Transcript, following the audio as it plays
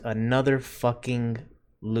Another fucking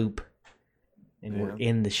loop. And Yeah. we're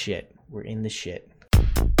in the shit. We're in the shit.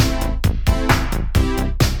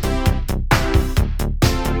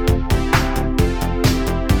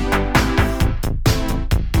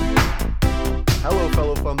 Hello,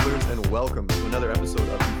 fellow fumblers, and welcome to another episode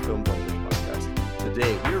of the Film Fumblers podcast.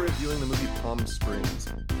 Today, we are reviewing the movie Palm Springs,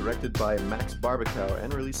 directed by Max Barbakow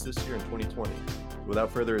and released this year in 2020.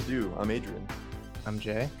 Without further ado, I'm Adrian. I'm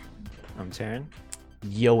Jay. I'm Taryn.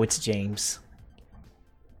 Yo, it's James.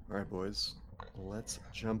 All right, boys, let's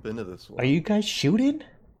jump into this one. Are you guys shooting?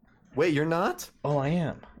 Wait, you're not? Oh, I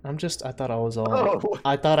am. I thought I was all... Oh.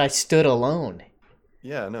 I thought I stood alone.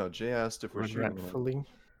 Yeah, no, Jay asked if we're shooting. Regretfully.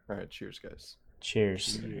 All right, cheers, guys.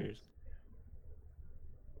 Cheers.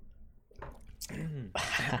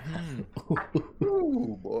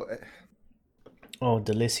 Ooh, boy. Oh,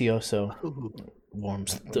 delicioso.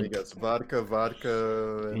 Warms What do you the... got?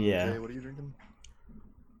 Vodka, and Yeah. Jay, what are you drinking?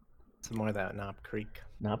 Some more of that Knob Creek.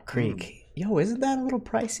 Knob Creek. Yo, isn't that a little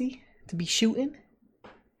pricey to be shooting?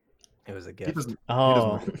 It was a He gift. doesn't,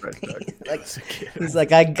 Oh. he doesn't like price tag. Like, he's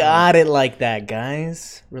like, I got it like that,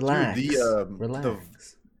 guys. Relax. Dude,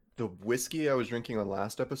 Relax. The whiskey I was drinking on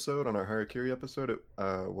last episode, on our Harakiri episode, it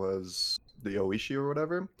was the Oishi or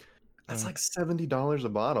whatever. That's like $70 a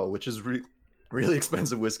bottle, which is really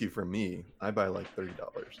expensive whiskey for me. I buy like $30.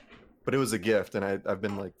 But it was a gift, and I've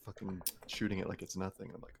been like fucking shooting it like it's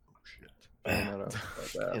nothing. I'm like, oh shit. I'm not about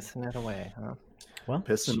that. Pissing it away, huh? Well,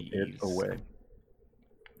 Pissing it Jeez. away.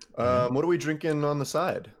 What are we drinking on the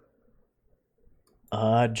side?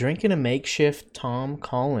 drinking a makeshift Tom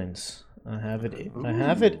Collins. I have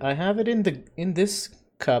it in this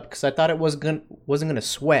cup because I thought it wasn't gonna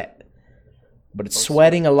sweat, but it's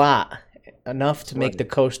sweating a lot, enough to make the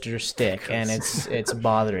coaster stick, and it's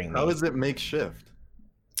bothering How me. does it make shift?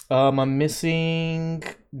 I'm missing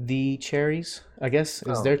the cherries. I guess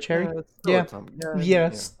is there cherry? it's still Yeah. a Tom- Yeah,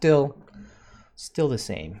 still the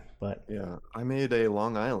same, but Yeah, I made a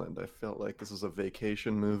Long Island. I felt like this was a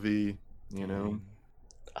vacation movie, you know?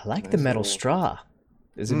 I like the Nice metal little- straw.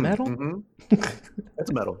 Is it metal? Mhm.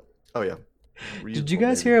 It's metal. Oh, yeah. Did you Reusable,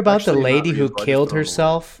 guys baby. hear about Actually, the not lady who reusable, I just killed throw 'em away.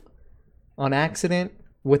 herself on accident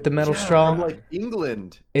with the metal Yeah, straw? from, like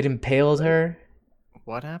England. It impaled her.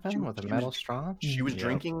 What happened with the she metal was- straw? She was Yeah.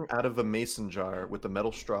 drinking out of a mason jar with a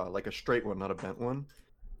metal straw, like a straight one, not a bent one.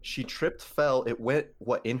 She tripped, fell. It went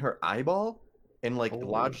in her eyeball, and like Holy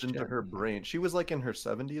lodged into shit. her brain. She was like in her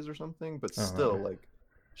 70s or something, but Uh-huh. still, like,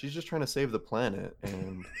 she's just trying to save the planet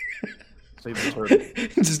and save the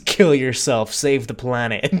turtle. Just kill yourself, save the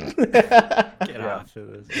planet. Get Yeah. off of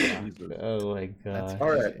this. Jesus. Oh my god. All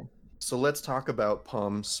right. So let's talk about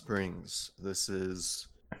Palm Springs. This is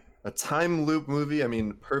a time loop movie. I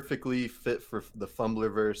mean, perfectly fit for the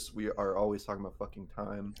Fumblerverse. We are always talking about fucking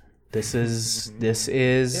time. This is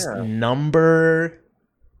Yeah. number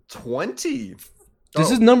 20. This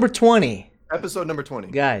Oh, is number 20. episode number 20.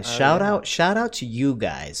 Guys, Oh, shout yeah. out to you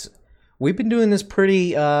guys. We've been doing this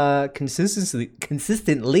pretty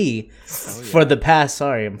consistently for the past,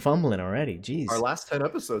 sorry, I'm fumbling already. Jeez. Our last 10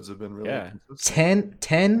 episodes have been really Yeah. consistent.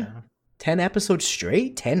 10 episodes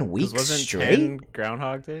straight? 10 This weeks wasn't straight? 10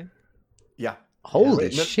 Groundhog Day? Yeah. Holy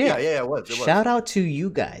Wait, no- shit. Yeah, it was. Shout out to you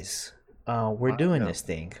guys. We're doing yeah. this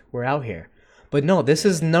thing. We're out here. But no, this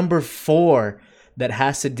is number 4 that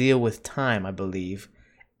has to deal with time, I believe.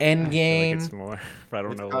 I feel like Endgame, it's more, but I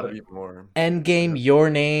don't It's know gotta what. be more. Endgame, Your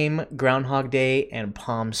Name, Groundhog Day, and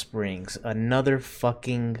Palm Springs. Another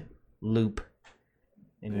fucking loop.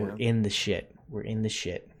 And we're Yeah. in the shit. We're in the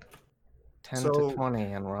shit. 10 So- to 20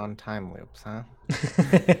 and we're on time loops, huh?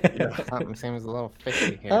 Yeah. Something seems a little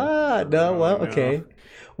fishy here. No, well, no. okay.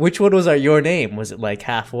 Which one was our Your Name? Was it like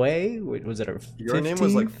halfway? Was it our 15? Your name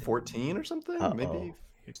was like 14 or something? Uh-oh. Maybe.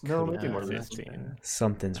 It No, could maybe be more than 15.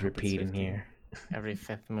 Something's repeating 15. here. Every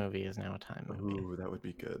fifth movie is now a time movie. Ooh, that would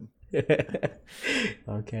be good.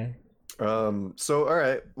 Okay. So all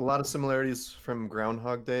right, a lot of similarities from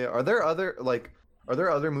Groundhog Day. Are there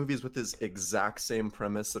other movies with this exact same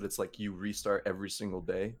premise that it's like you restart every single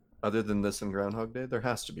day other than this and Groundhog Day? There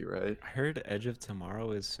has to be, right? I heard Edge of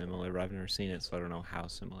Tomorrow is similar, but I've never seen it, so I don't know how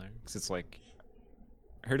similar. Because it's like,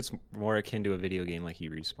 I heard it's more akin to a video game, like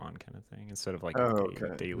you respawn kind of thing, instead of like Oh, a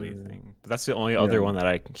okay. daily thing. But that's the only other one that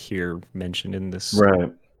I hear mentioned in this.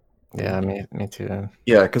 Right. Yeah, me too.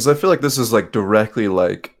 Yeah, because I feel like this is like directly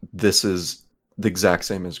like this is the exact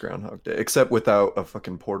same as Groundhog Day, except without a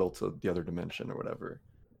fucking portal to the other dimension or whatever,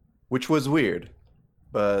 which was weird.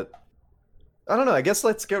 But I don't know. I guess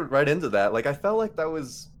let's get right into that. Like, I felt like that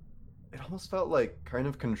was, it almost felt like kind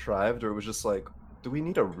of contrived, or it was just like, do we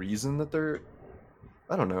need a reason that they're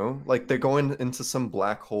I don't know, like they're going into some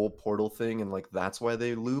black hole portal thing, and like that's why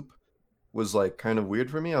they loop, was like kind of weird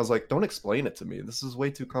for me. I was like, don't explain it to me. This is way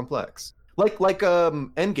too complex. Like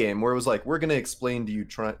Endgame, where it was like, we're gonna explain to you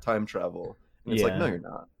time travel, and it's like, no, Yeah. you're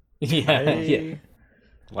not. Yeah, yeah.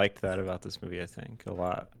 I liked that about this movie, I think, a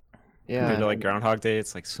lot. Yeah, Compared to like Groundhog Day,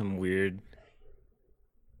 it's like some weird,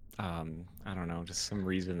 I don't know, just some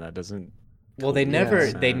reason that doesn't. Well, they totally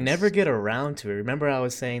never make sense. get around to it. Remember, I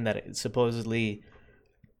was saying that supposedly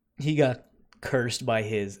he got cursed by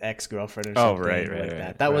his ex-girlfriend or Oh, something right, like right, that.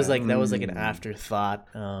 right, That was right. like an Mm. afterthought,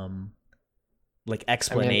 like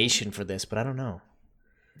explanation for this, but I don't know.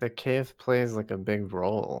 the cave plays like a big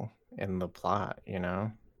role in the plot, you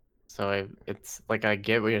know. So it's like I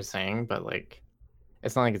get what you're saying, but like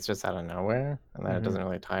it's not like it's just out of nowhere and that it Mhm. doesn't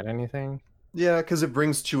really tie to anything. Yeah, because it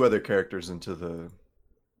brings two other characters into the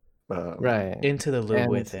Right. Into the loop And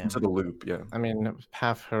with him. into the loop. Yeah, I mean,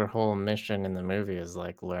 half her whole mission in the movie is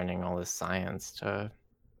like learning all this science to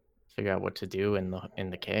figure out what to do in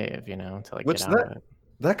the cave, you know, to like Which get out of it.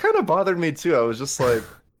 that kind of bothered me too. I was just like,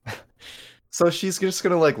 so she's just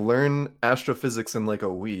gonna like learn astrophysics in like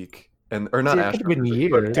a week, and or not Dude, it could've been astrophysics,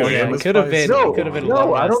 but years. Oh, quantum yeah, it was could have probably been. No, It could have been a no,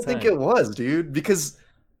 long I ass don't think time. it was, dude. Because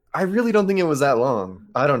I really don't think it was that long.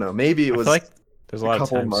 I don't know. Maybe it I was feel like there's a a lot of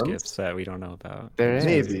couple time months. skips that we don't know about. There is.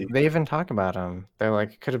 Maybe. They even talk about them. They're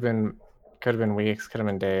like could have been weeks, could have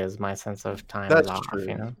been days. My sense of time That's is off, true.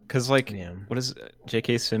 you know. Because like, Yeah. what is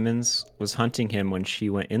J.K. Simmons was hunting him when she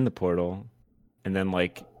went in the portal, and then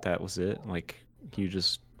like that was it. Like he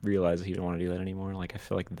just realized he didn't want to do that anymore. Like I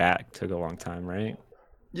feel like that took a long time, right,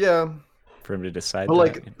 Yeah, for him to decide. but that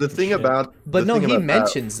like and- the and thing shit. about But the no, thing he about that-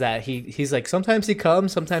 mentions that he's like sometimes he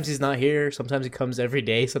comes, sometimes he's not here, sometimes he comes every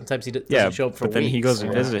day, sometimes he doesn't show up for but then weeks. he goes to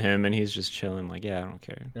Yeah. visit him, and he's just chilling. Like, yeah, I don't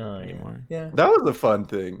care Oh, yeah. anymore. Yeah. that was a fun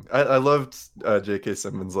thing. I loved J.K.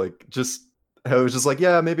 Simmons. Like just I was just like,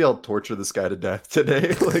 yeah, maybe I'll torture this guy to death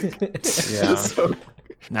today. Like, Yeah. so,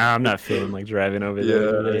 Nah, I'm not feeling like driving over yeah.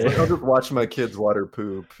 there. It's like, I'll just watch my kids water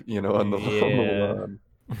poop, you know, on the lawn.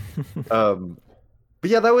 But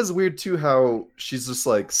yeah, that was weird too. How she's just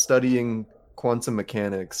like studying quantum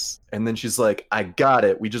mechanics, and then she's like, "I got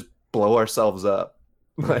it. We just blow ourselves up."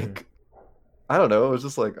 Like, I don't know. It was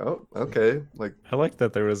just like, oh, okay. Like, I like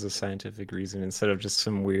that there was a scientific reason instead of just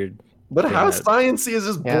some weird. but how Yeah. sciencey is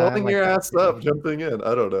just Yeah, I blowing like your that ass too. up, jumping in?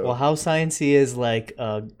 I don't know. Well, how sciencey is like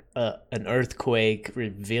an earthquake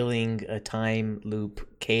revealing a time loop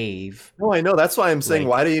cave? No, I know. That's why I'm saying, Like-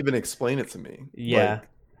 why do you even explain it to me? Yeah. Like,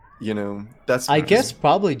 you know, that's. I guess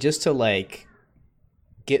probably just to like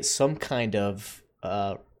get some kind of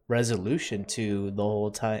resolution to the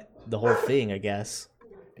whole thing, I guess.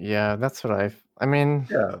 Yeah, that's what I mean,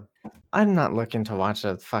 Yeah. I'm not looking to watch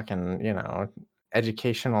a fucking, you know,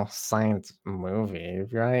 educational science movie,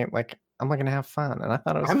 right? Like I'm looking to have fun, and I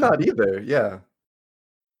thought it was I'm fun. not either. Yeah.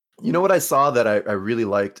 You know what I saw that I really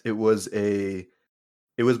liked? It was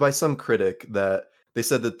by some critic that they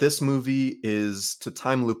said that this movie is to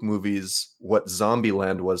time loop movies what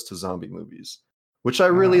Zombieland was to zombie movies, which I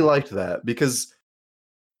really liked that because,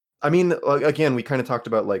 I mean, again, we kind of talked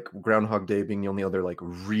about like Groundhog Day being the only other like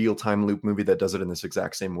real time loop movie that does it in this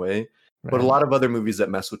exact same way. But a Right. lot of other movies that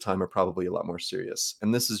mess with time are probably a lot more serious,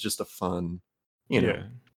 and this is just a fun, you know, Yeah.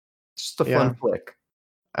 just a Yeah. fun flick,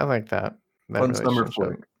 I like that. fun summer relationship.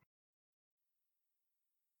 flick.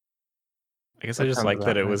 I guess I That just sounds like that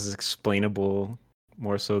about it right. was explainable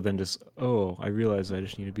more so than just, oh, I realized I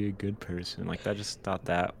just need to be a good person. Like, I just thought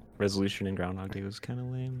that resolution in Groundhog Day was kind of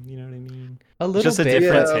lame. You know what I mean? A It's little just a bit,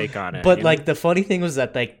 different but, take on it. but you like know? the funny thing was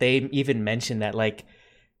that like they even mentioned that like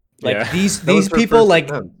Yeah. these That was her people first like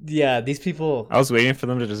attempt. yeah, these people I was waiting for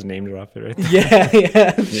them to just name drop it right there.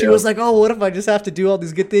 yeah. She Yeah. was like, "Oh, what if I just have to do all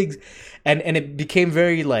these good things?" And it became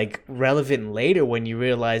very like relevant later when you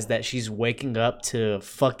realize that she's waking up to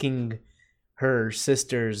fucking her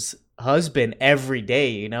sister's husband every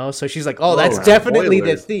day, you know? So she's like, "Oh, that's Whoa, definitely the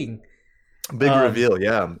spoilers. thing." Big Um, reveal,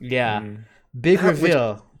 yeah. Yeah. Mm. Big That- which-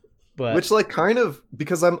 reveal. But Which like kind of,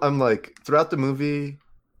 because I'm like throughout the movie,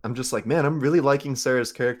 I'm just like, man, I'm really liking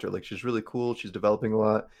Sarah's character. Like she's really cool. She's developing a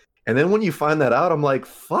lot. And then when you find that out, I'm like,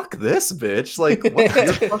 fuck this bitch. Like what,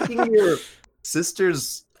 you're fucking your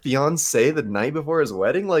sister's fiance the night before his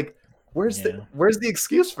wedding. Like where's Yeah. the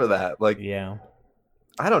excuse for that? Like yeah.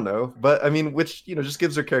 I don't know, but I mean, which you know just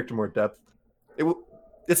gives her character more depth.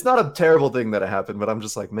 It's not a terrible thing that it happened, but I'm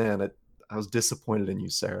just like, man, I was disappointed in you,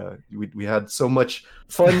 Sarah. We had so much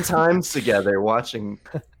fun times together watching,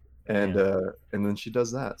 and then she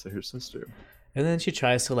does that to her sister. And then she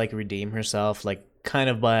tries to like redeem herself, like kind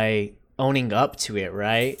of by owning up to it,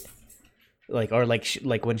 right? Like, or like,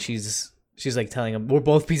 like when she's She's like telling him we're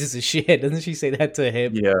both pieces of shit. Doesn't she say that to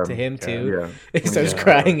him? Yeah, to him too. Yeah. He starts Yeah.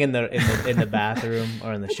 crying in the bathroom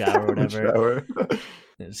or in the shower or whatever. Shower.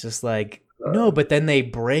 It's just like no, but then they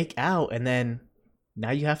break out, and then now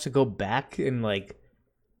you have to go back and like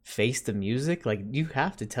face the music. Like you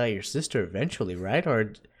have to tell your sister eventually, right?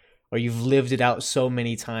 Or you've lived it out so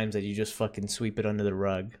many times that you just fucking sweep it under the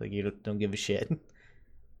rug. Like you don't give a shit.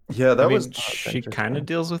 Yeah, that I mean, was she kind of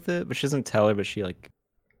deals with it, but she doesn't tell her. But she like,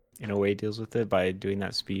 in a way, deals with it by doing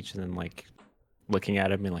that speech and then like looking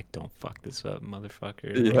at him and like, "Don't fuck this up,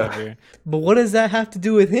 motherfucker." or Yeah. whatever. But what does that have to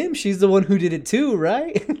do with him? She's the one who did it too,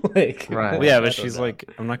 right? Like, Right. Well, yeah, I but don't she's know. like,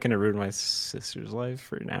 I'm not gonna ruin my sister's life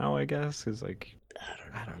for now, I guess, because like,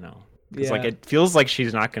 I don't know, because like Yeah. it feels like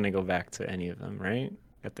she's not gonna go back to any of them, right?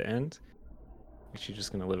 At the end, like, she's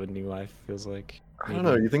just gonna live a new life. Feels like. I don't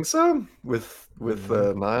know. You think so? With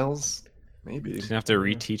Mhm. Niles, maybe. She's gonna have to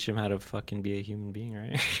reteach him how to fucking be a human being,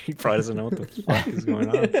 right? He probably doesn't know what the fuck is going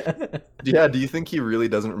on. Yeah. Do you think he really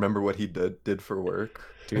doesn't remember what he did for work?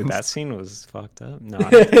 Dude, that scene was fucked up. No,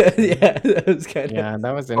 Yeah, that was kind of. Yeah,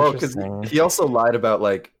 that was Oh, because interesting. he also lied about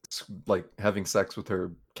like having sex with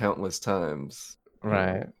her countless times.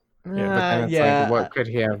 Right. Yeah, But then it's yeah. like, what could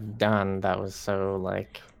he have done that was so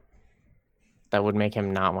like that would make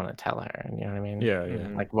him not want to tell her? You know what I mean? yeah, yeah.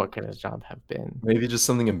 Mhm. Like, what could his job have been? Maybe just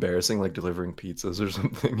something embarrassing like delivering pizzas or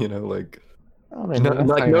something. You know, like I mean, no, that's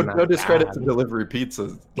like not no, even no that discredit to bad. delivery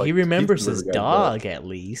pizzas. Like, He remembers pizza his delivery guy, but- dog at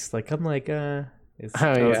least. Like I'm like, it's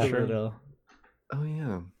Oh, it's yeah. a little. Oh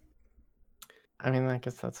yeah. I mean, I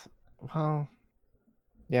guess that's well,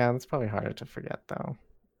 yeah, that's probably harder to forget though.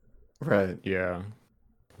 Right. Yeah.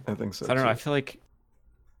 I think so. So I don't know. I too. feel like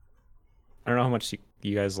I don't know how much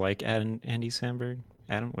you guys like Andy Samberg.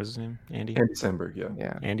 Adam, what's his name? Andy. Andy Samberg, yeah.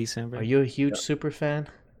 Yeah. Andy Samberg. Are you a huge super fan?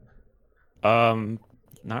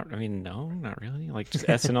 Not. I mean, no, not really. Like just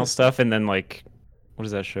SNL stuff, and then like, what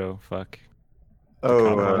is that show? Fuck.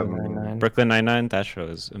 Oh, Brooklyn Nine-Nine. Brooklyn Nine-Nine. That show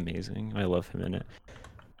is amazing. I love him in it.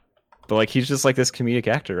 But like, he's just like this comedic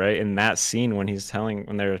actor, right? In that scene when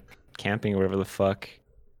when they're camping or whatever the fuck,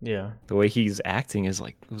 Yeah. the way he's acting is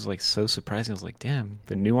like, it was like so surprising. I was like, damn,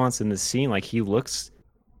 the nuance in the scene. Like he looks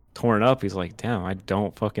torn up. He's like, damn, I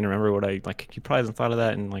don't fucking remember what I like. He probably hasn't thought of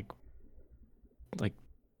that in like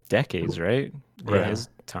decades, right? In Yeah. his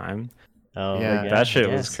time. Oh, Yeah, That shit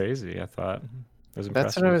I was guess. crazy. I thought it was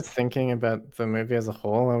That's impressive. what I was thinking about the movie as a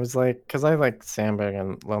whole. I was like, because I like Sandberg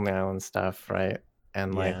and Lonely Island stuff, right?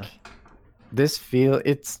 And like Yeah. this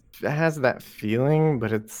it has that feeling,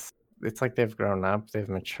 but it's like they've grown up, they've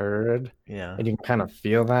matured, Yeah. and you can kind of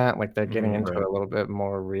feel that, like they're getting into Right. a little bit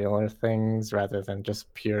more realer things rather than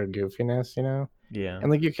just pure goofiness, you know? Yeah.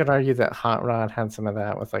 And like you could argue that Hot Rod had some of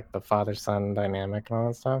that with like the father-son dynamic and all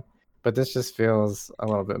that stuff, but this just feels a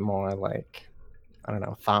little bit more like, I don't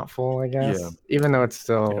know, thoughtful, I guess. Yeah. Even though it's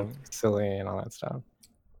still Yeah. silly and all that stuff.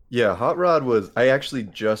 Yeah, Hot Rod was. I actually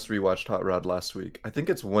just rewatched Hot Rod last week. I think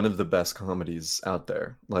it's one of the best comedies out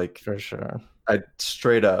there. Like, For sure. I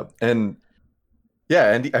straight up. And yeah,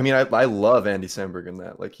 Andy. I mean, I love Andy Samberg in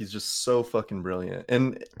that. Like, he's just so fucking brilliant.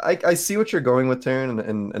 And I see what you're going with, Taryn,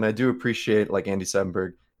 and I do appreciate like Andy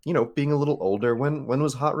Samberg. You know, being a little older. When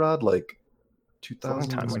was Hot Rod? Like, a long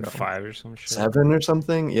time 2007 ago. 5 or some shit. or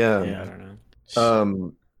something. Yeah. Yeah, I don't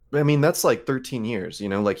know. I mean, that's like 13 years, you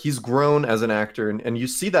know, like he's grown as an actor, and you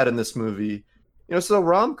see that in this movie. You know, it's a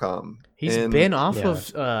rom-com. He's and- been off Yeah. of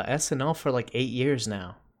SNL for like 8 years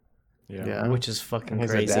now, Yeah. Yeah. which is fucking He's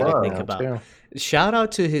a crazy dad to think now, about. too. Shout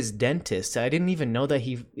out to his dentist. I didn't even know that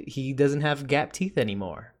he doesn't have gap teeth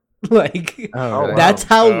anymore. Like Oh, really? that's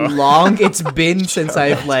how Oh. long it's been since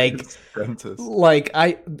I've like Dentist.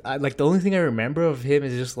 I like the only thing I remember of him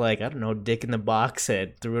is just like I don't know, dick in the box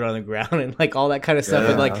and threw it on the ground and like all that kind of stuff.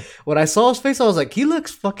 And like Yeah. when I saw his face, I was like, he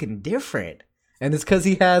looks fucking different. And it's because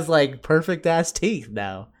he has like perfect ass teeth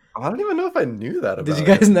now. I don't even know if I knew that about Did you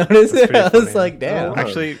him. guys notice That's it? pretty I was funny. like, damn. Oh,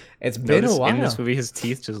 Actually, It's been a notice while. in this movie, his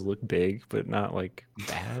teeth just look big, but not like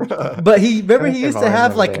bad. But he remember think he they've used to always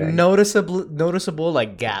have been like big. noticeable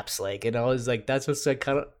like gaps, like and I was like that's what's like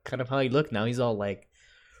kind of how he looked. Now he's all like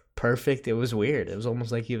perfect. It was weird. It was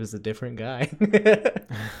almost like he was a different guy.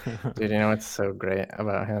 Dude, you know what's so great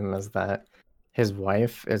about him is that his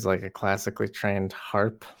wife is like a classically trained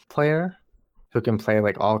harp player who can play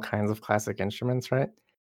like all kinds of classic instruments, right?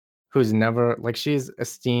 Who's never like she's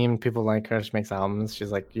esteemed, people like her, she makes albums, she's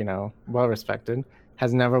like, you know, well respected,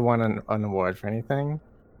 has never won an award for anything.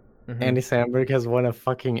 Mhm. Andy Samberg has won a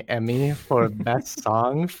fucking Emmy for best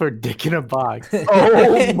song for Dick in a Box.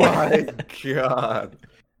 Oh my god!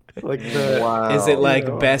 Like the Wow. Is it like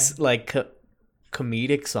Yeah. best like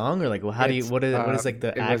comedic song or like how do you It's, what is like the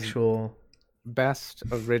it was- actual best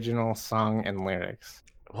original song and lyrics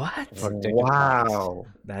What? for Dick in a Box Wow.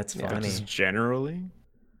 That's Yeah. funny. Just generally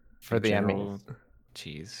for the Emmy. general-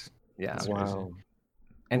 Jeez. Yeah, That's crazy. Wow.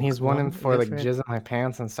 and he's won him for like different- Jizz in My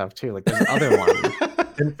Pants and stuff too. Like there's other ones.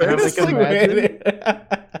 In And I'm fairness, like, imagine-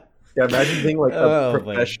 yeah, imagine being like a Oh my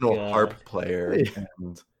professional God. harp player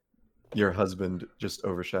and your husband just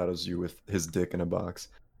overshadows you with his dick in a box.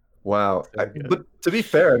 Wow. So good. But to be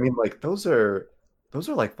fair, I mean, like those are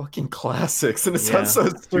like fucking classics, and it sounds Yeah. so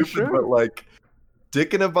stupid, sure. but like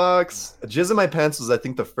Dick in a Box, Jizz in My Pants was I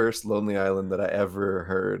think the first Lonely Island that I ever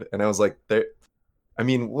heard, and I was like, there. I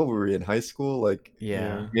mean, what were we in high school? Like,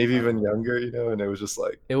 Yeah. maybe even younger, you know? And it was just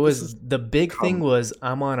like It this was is- the big thing comedy. was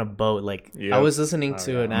I'm on a boat. Like I Yep. was listening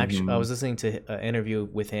to yeah. an actual. I Mhm. was listening to an interview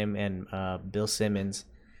with him and Bill Simmons,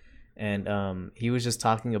 and he was just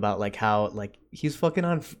talking about like how like he's fucking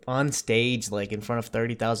on stage like in front of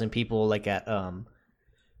 30,000 people like at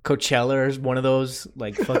Coachella or one of those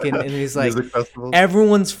like fucking, and he's like music festivals.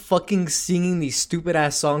 everyone's fucking singing these stupid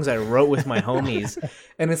ass songs I wrote with my homies.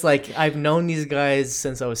 And it's like I've known these guys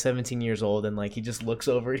since I was 17 years old, and like he just looks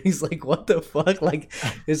over and he's like, what the fuck? Like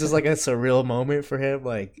it's just like a surreal moment for him.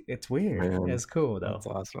 Like it's weird. Man. It's cool though. That's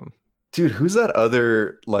awesome. Dude, who's that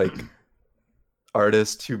other like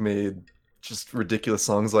artist who made just ridiculous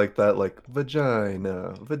songs like that? Like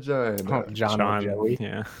vagina. Oh, John John, Joey.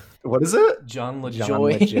 yeah. What is it? John John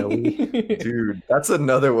LaJoy. Dude, that's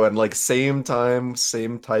another one. Like same time,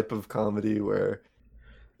 same type of comedy where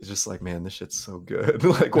it's just like, man, this shit's so good.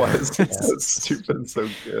 Like, why is it so stupid and so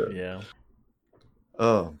good? Yeah.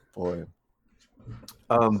 Oh boy.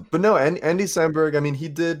 But no, Andy Samberg, I mean,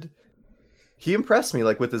 he impressed me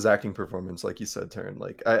like with his acting performance, like you said, Turn.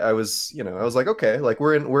 Like I was, you know, I was like, okay, like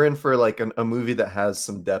we're in for like a movie that has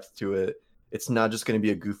some depth to it. It's not just going to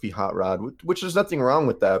be a goofy hot rod, which there's nothing wrong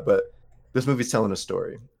with that, but this movie's telling a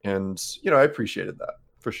story, and you know, I appreciated that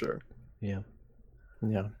for sure. Yeah.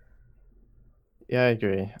 Yeah. Yeah, I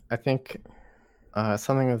agree. I think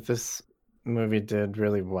something that this movie did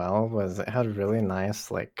really well was it had really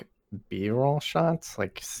nice like B-roll shots,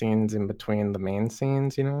 like scenes in between the main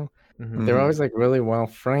scenes, you know? Mhm. They were Mhm. always like really well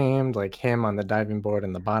framed, like him on the diving board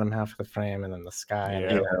in the bottom half of the frame and then the sky and Yeah.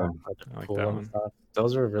 everything, like the I like pool that and one. stuff.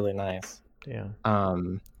 Those were really nice. Yeah.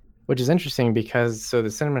 Which is interesting because so the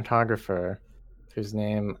cinematographer, whose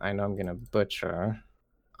name I know I'm gonna butcher,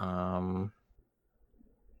 let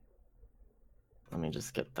me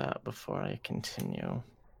just get that before I continue.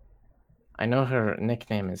 I know her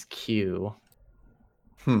nickname is Q,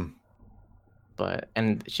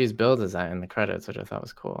 and she's billed as that in the credits, which I thought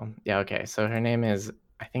was cool. Yeah, okay. So her name is,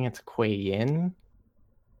 I think it's Kuei Yin,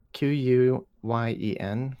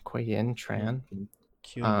 Quyen, Kuei Yin Tran.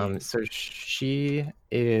 Cute. So she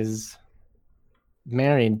is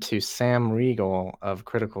married to Sam Riegel of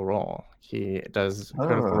Critical Role. He does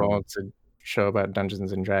Critical Oh. Role. It's a show about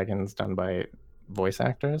Dungeons and Dragons done by voice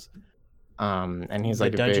actors. And he's the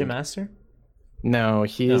like a Dungeon big... Master? No,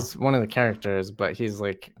 he's one of the characters, but he's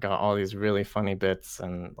like got all these really funny bits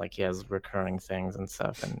and like he has recurring things and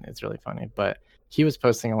stuff, and it's really funny. But he was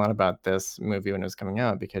posting a lot about this movie when it was coming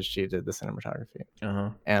out because she did the cinematography. Uh-huh.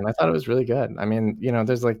 And I thought it was really good. I mean, you know,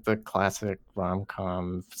 there's like the classic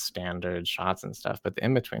rom-com standard shots and stuff, but the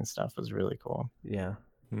in-between stuff was really cool. Yeah.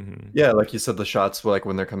 Mm-hmm. Yeah, like you said, the shots like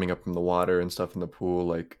when they're coming up from the water and stuff in the pool,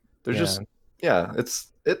 like they're just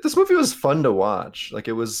this movie was fun to watch. Like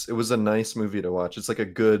it was a nice movie to watch. It's like a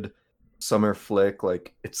good summer flick.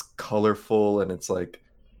 Like it's colorful and it's like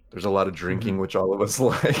there's a lot of drinking, which all of us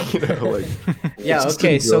like, you know, like Yeah, it's just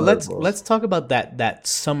okay. So enjoyable. let's talk about that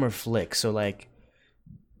summer flick. So like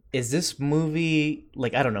is this movie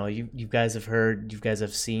like, I don't know, you guys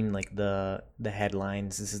have seen like the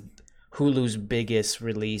headlines. This is Hulu's biggest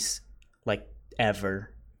release like ever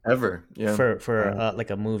yeah. for like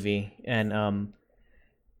a movie. And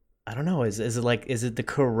I don't know, is it the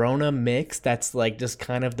Corona mix that's like just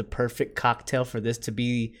kind of the perfect cocktail for this to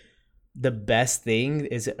be the best thing?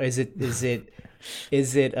 Is it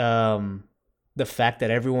the fact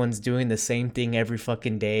that everyone's doing the same thing every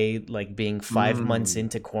fucking day, like being 5 months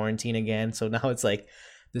into quarantine again, so now it's like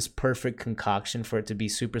this perfect concoction for it to be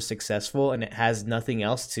super successful and it has nothing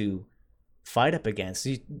else to fight up against.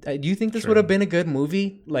 Do you think this would have been a good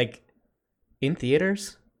movie like in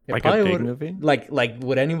theaters? It Like a probably big would- movie? like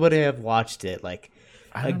would anybody have watched it like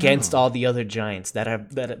I don't against know. all the other giants that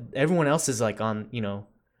everyone else is like on, you know,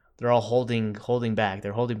 they're all holding back.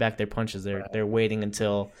 They're holding back their punches. They're waiting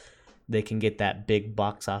until they can get that big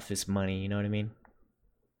box office money. You know what I mean?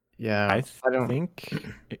 Yeah, I don't think.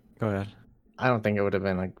 Go ahead. I don't think it would have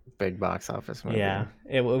been like big box office movie. Yeah,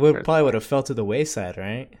 it would probably would have fell to the wayside,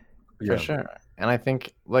 right? For sure. And I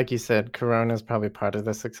think, like you said, Corona is probably part of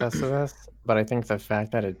the success of this. But I think the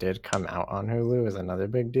fact that it did come out on Hulu is another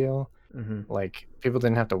big deal. Hmm. Like, people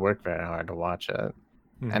didn't have to work very hard to watch it.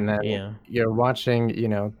 Mhm. And then Yeah. you're watching,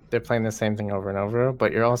 they're playing the same thing over and over,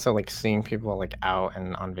 but you're also like seeing people like out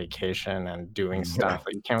and on vacation and doing stuff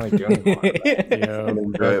that you can't really do anymore. Yeah. And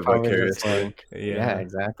enjoy They're it probably just vicariously. like, yeah,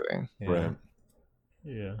 exactly. Yeah. Right.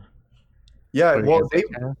 Yeah. Yeah. What are you Well, gonna they. say,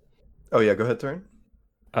 Karen? Oh yeah, go ahead, Turn.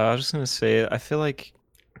 I was just gonna say, I feel like,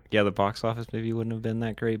 yeah, the box office maybe wouldn't have been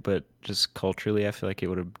that great, but just culturally, I feel like it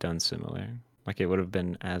would have done similar. Like it would have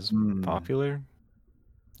been as popular,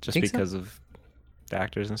 just Think so? because of the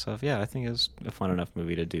actors and stuff. Yeah, I think it was a fun enough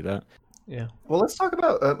movie to do that. Yeah. Well, let's talk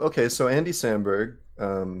about. Okay, so Andy Samberg,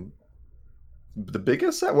 the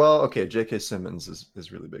biggest. Well, okay, J.K. Simmons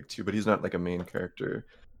is really big too, but he's not like a main character.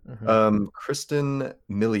 Mhm. Kristen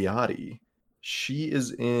Milioti, she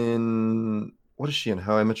is in. What is she in?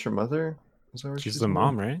 How I Met Your Mother? Is that where She's she's the in?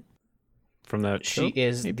 mom, right? From that She show?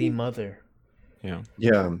 is maybe? the mother. Yeah.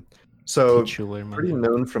 Yeah. So Titular pretty mother.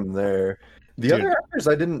 known from there. The Dude. other actors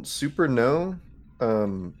I didn't super know.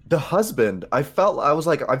 The husband, I was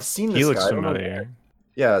like, I've seen this He looks guy. I don't know why. familiar.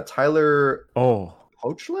 Yeah, Tyler Oh,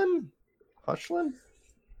 Hoechlin? Hoechlin?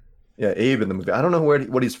 Yeah, Abe in the movie. I don't know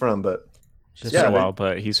what he's from, but it's Just been Yeah, a they- while,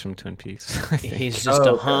 but he's from Twin Peaks. I think. he's just Oh,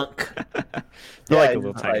 a okay. hunk. For like a he's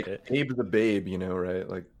little tiny like bit. Abe the Babe, right?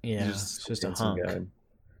 Like Yeah, he's it's just a handsome hunk. guy.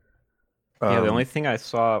 Yeah, the Um, only thing I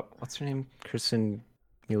saw, what's her name? Kristen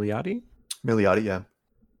Milioti? Milioti, yeah.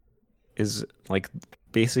 Is like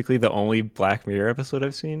basically the only Black Mirror episode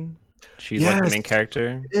I've seen. She's like the main Yes.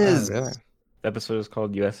 character. It is. Oh, really? The episode is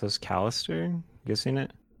called USS Callister. You seen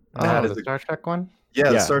it? That Oh, is the a- Star Trek one? Yeah,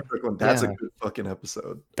 the Yeah. Star Trek one. That's a Yeah. good fucking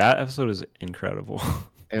episode. That episode is incredible.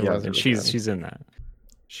 It Yeah, was and really good. she's in that.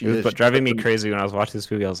 She It was is. but driving me She's- crazy when I was watching this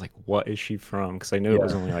movie. I was like, "What is she from?" Because I knew it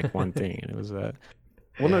was Yeah. only like one thing, and it was that.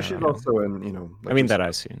 Well, no, Yeah. she's also in, I mean, that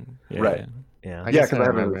I've seen. Yeah, Right. yeah. Yeah. I Yeah, guess 'cause I I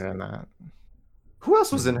haven't remember really in that. Who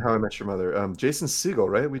else was in How I Met Your Mother? Jason Segel,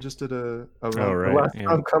 right? We just did the right, last yeah.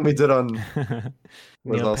 rom-com we did on was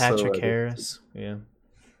Neil also, Patrick Harris. Yeah.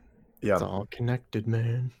 Yeah, It's all connected,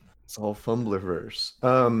 man. it's all Fumblerverse.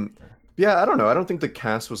 Yeah, I don't know. I don't think the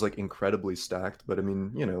cast was like incredibly stacked, but I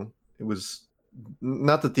mean, it was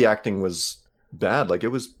not that the acting was bad. Like it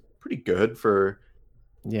was pretty good for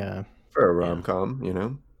Yeah. a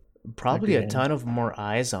rom-com. Probably a Agreed. ton of more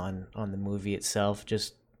eyes on the movie itself,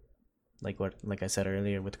 just like I said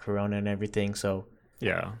earlier with Corona and everything. So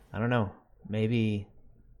Yeah. I don't know, maybe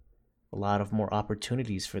a lot of more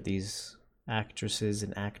opportunities for these actresses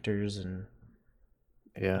and actors and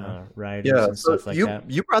Yeah. writers Yeah, and so stuff like you that.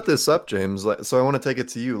 you brought this up, James. So I want to take it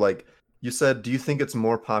to you. Like you said, do you think it's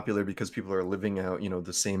more popular because people are living out,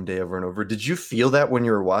 the same day over and over? Did you feel that when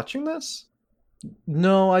you were watching this?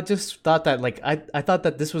 No, I just thought that I thought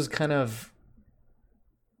that this was kind of,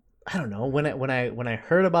 I don't know, when I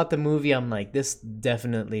heard about the movie, I'm like, this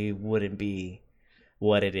definitely wouldn't be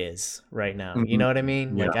what it is right now. You Mhm. know what I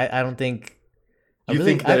mean? Like I don't think Do you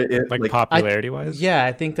think that it Like, like popularity wise? yeah,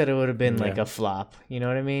 I think that it would have been like Yeah. a flop. You know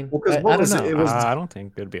what I mean? Well, 'cause I what don't was know. it? It was I don't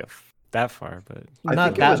think it'd be that far, but I Not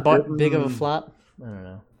think it that was big of a written- flop. I don't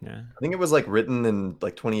know. yeah. I think it was like written in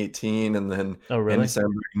like 2018, and then Oh really? Andy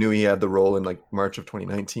Samberg knew he had the role in like March of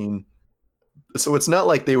 2019. So it's not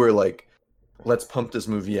like they were like, let's pump this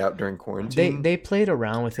movie out during quarantine. They played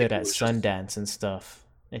around with it it at was just- Sundance and stuff,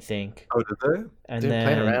 I think. Oh, did they? And Dude, then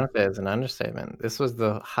playing around with it is an understatement. This was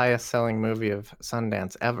the highest selling movie of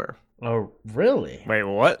Sundance ever. oh really? Wait,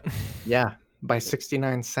 what? Yeah, by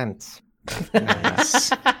 69 cents. Nice.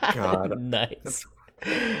 God. Nice.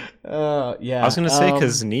 Oh yeah. I was gonna say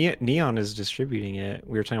because Neon is distributing it.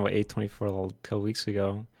 We were talking about A24 a couple weeks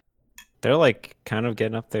ago. They're like kind of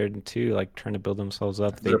getting up there too, like trying to build themselves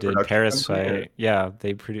up. They They're a did production company, or- Parasite. Yeah,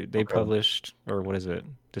 they Okay. published, or what is it?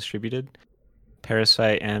 Distributed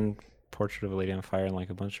Parasite and Portrait of a Lady on Fire and like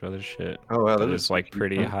a bunch of other shit. Oh wow, That that is like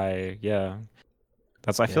pretty fun. high. Yeah,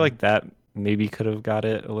 I feel Yeah. like that maybe could have got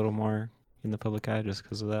it a little more in the public eye just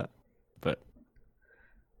because of that. But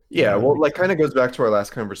Yeah, well, like kind of goes back to our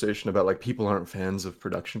last conversation about like people aren't fans of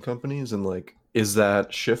production companies, and like, is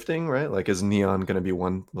that shifting, right? Like, is Neon going to be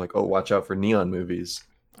one like, oh, watch out for Neon movies?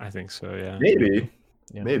 I think so. Yeah. Maybe,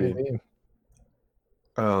 Yeah. maybe.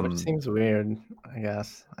 Which seems weird, I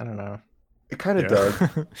guess. I don't know. It kind of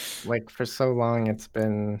Yeah. does. Like, for so long, it's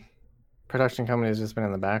been production companies just been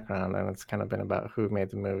in the background, and it's kind of been about who made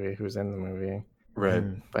the movie, who's in the movie. Right.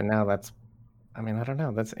 Mm. But now I mean, I don't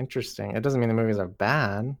know. That's interesting. It doesn't mean the movies are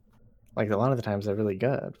bad. Like, a lot of the times they're really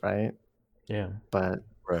good, right? Yeah. But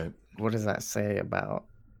Right. what does that say about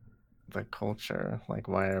the culture? Like,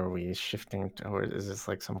 why are we shifting toward? Is this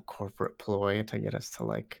like some corporate ploy to get us to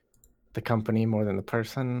like the company more than the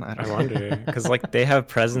person? I I don't know. wonder because like they have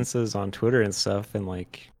presences on Twitter and stuff, and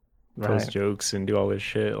like post Right. jokes and do all this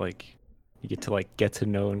shit. Like you get to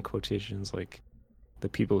know in quotations like the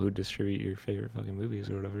people who distribute your favorite fucking movies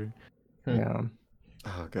or whatever. Yeah.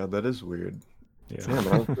 Oh god, that is weird. Yeah. Damn,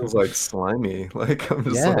 it all feels like slimy. Like I'm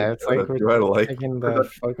just Yeah, like, it's like do I we're like taking the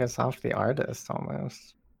focus off the artist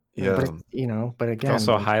almost. Yeah. But but It's again,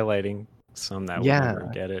 also like, highlighting some that will Yeah, never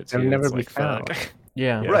get it. they'll Too. never It's be like, fuck. found.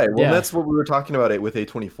 Yeah. Yeah. Right. Well, Yeah. that's what we were talking about it with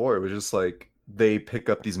A24. It was just like they pick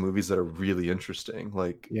up these movies that are really interesting.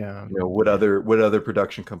 Like, yeah. you know, what other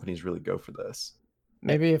production companies really go for this?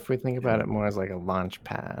 Maybe if we think about it more as like a launch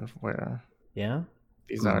pad where Yeah.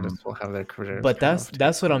 these artists will have their careers. But kind that's of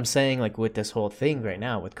that's take what off. I'm saying. Like with this whole thing right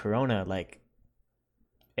now with Corona, like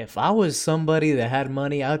if I was somebody that had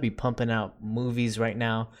money, I would be pumping out movies right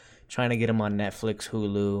now, trying to get them on Netflix,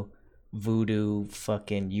 Hulu, Vudu,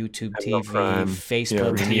 fucking YouTube Amazon TV, Prime.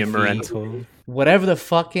 Facebook Premium TV, rental. whatever the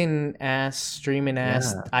fucking streaming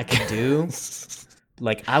ass Yeah. I could do.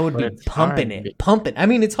 Like I would But be it's pumping hard. it, pumping. I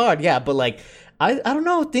mean, it's hard, yeah, but like I don't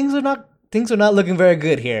know. Things are not looking very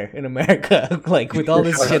good here in America. Like with all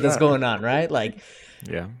this shit that's going on, right? Like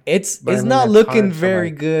Yeah. it's But I it's mean, not it's looking hard to, very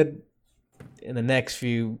like- good in the next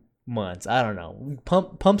few months. I don't know.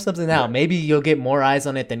 Pump something out. Maybe you'll get more eyes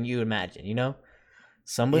on it than you imagine. You know,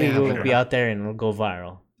 somebody Yeah, will but- be out there and it'll go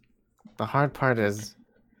viral. The hard part is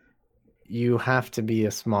you have to be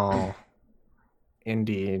a small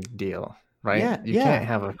indie deal, right? Yeah, you yeah. can't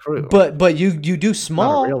have a crew. But you do not a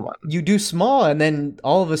small. real one. You do small, and then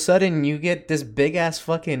all of a sudden you get this big ass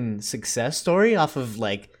fucking success story off of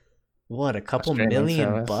like what a couple streaming million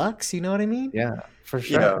service. bucks. You know what I mean? Yeah, for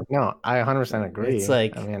sure. Yeah. No, I 100% agree. It's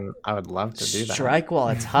like, I mean, I would love to do that. Strike while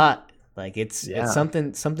it's hot. Like it's Yeah.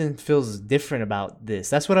 something feels different about this.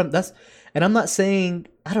 That's what and I'm not saying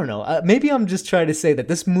I don't know. Maybe I'm just trying to say that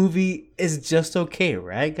this movie is just okay,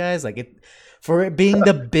 right, guys? Like it for it being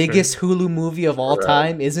the biggest Hulu movie of all Right.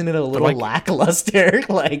 time, isn't it a little like- lackluster?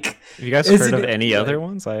 Like Have you guys Isn't heard of it, any like- other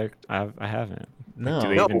ones? I haven't. no. Do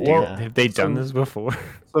they No, even well, do? Have they done this before?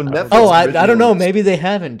 So Netflix Oh, I don't know. originals- Maybe they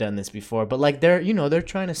haven't done this before, but like they're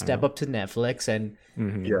trying to step up to Netflix, and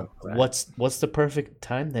Mhm. Yeah. Right. what's the perfect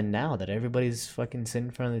time than now that everybody's fucking sitting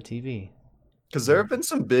in front of the TV? Because there have been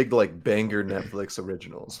some big like banger Netflix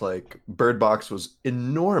originals. Like Bird Box was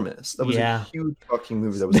enormous. That was Yeah. a huge fucking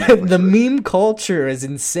movie. That was the Netflix original. meme culture is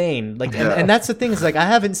insane. Like, Yeah. and that's the thing is like I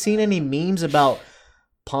haven't seen any memes about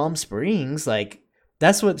Palm Springs. Like,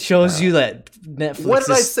 that's what shows you that Netflix What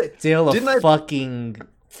did I is say? still a Didn't I- fucking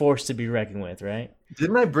force to be reckoned with, right?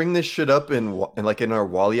 Didn't I bring this shit up in our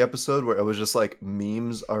Wally episode where it was just like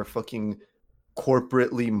memes are fucking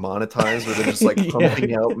corporately monetized, where they're just like Yeah.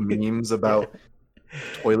 pumping out memes about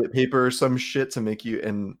toilet paper or some shit to make you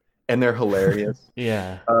and they're hilarious.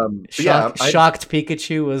 Yeah. But yeah, Shocked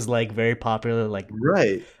Pikachu was like very popular, like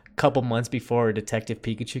right. a couple months before Detective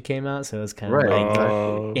Pikachu came out, so it was kind of Right. like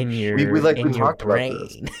Oh, in your We in your talked about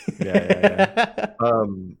this. brain. Yeah.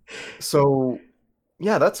 So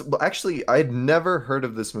yeah, that's well, actually I'd never heard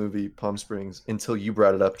of this movie Palm Springs until you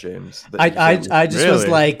brought it up, James. that you sent me. I just was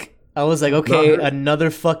Really? like I was like, okay, No. another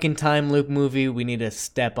fucking time loop movie. We need to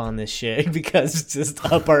step on this shit because it's just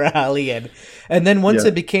up our alley. And then once Yeah.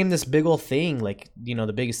 it became this big old thing, like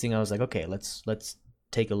the biggest thing, I was like, okay, let's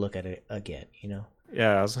take a look at it again.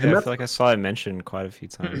 Yeah, I was like, And I that's- feel like I saw it mentioned quite a few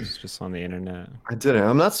times just on the internet. I didn't.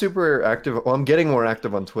 I'm not super active. Well, I'm getting more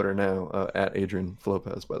active on Twitter now, at Adrian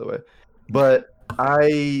Lopez, by the way. But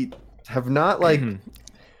I have not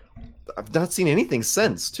I've not seen anything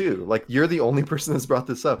since too. Like you're the only person that's brought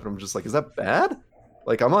this up, and I'm just like, is that bad?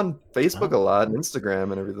 Like I'm on Facebook a lot and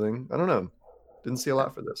Instagram and everything. I don't know. Didn't see a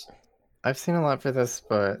lot for this. I've seen a lot for this,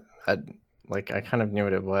 but I kind of knew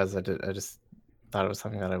what it was. I just thought it was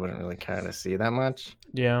something that I wouldn't really care to see that much.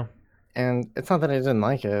 Yeah. And it's not that I didn't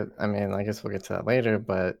like it. I mean, I guess we'll get to that later,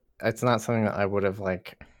 but it's not something that I would have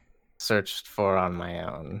like searched for on my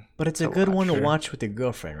own. But it's a to good one to sure. watch with your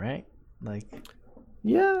girlfriend, right? Like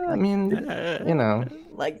Yeah, I mean, you know,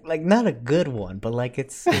 like not a good one, but like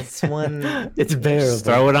it's one. it's bearable. Just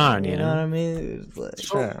throw it on, You you know what know? I mean? It's like-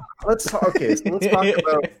 Sure. Let's talk. Okay, so let's talk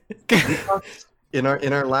about we talked in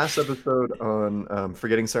our last episode on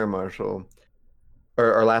Forgetting Sarah Marshall,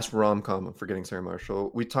 or our last rom-com of Forgetting Sarah Marshall.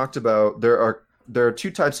 We talked about there are two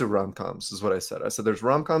types of rom-coms. Is what I said. I said there's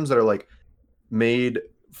rom-coms that are like made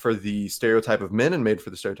for the stereotype of men and made for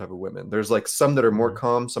the stereotype of women. There's like some that are more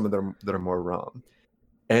calm, some of them that are more rom.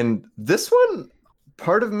 And this one,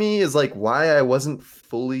 part of me is like why I wasn't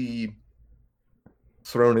fully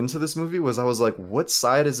thrown into this movie was I was like, what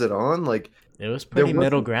side is it on? Like, It was there pretty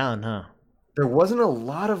middle wasn't ground, huh? there wasn't a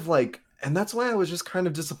lot of like, and that's why I was just kind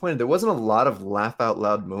of disappointed. There wasn't a lot of laugh out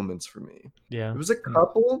loud moments for me. Yeah. There was a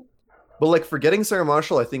couple, but like Forgetting Sarah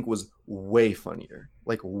Marshall, I think was way funnier,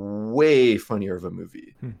 like way funnier of a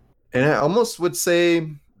movie. And I almost would say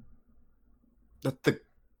that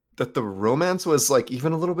the romance was like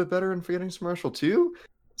even a little bit better in Forgetting Sarah Marshall too.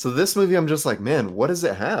 So this movie, I'm just like, man, what does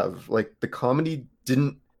it have? Like the comedy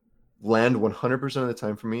didn't land 100% of the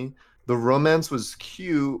time for me. The romance was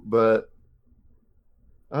cute, but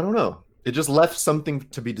I don't know. It just left something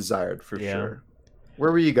to be desired for Yeah. sure.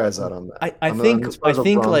 Where were you guys at on that? I On think as far I as a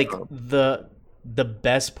think like rom-com? the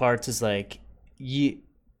best parts is like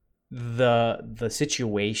the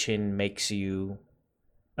situation makes you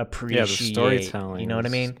appreciate. storytelling You know what I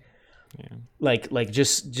is- mean? Yeah. Like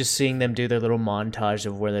just seeing them do their little montage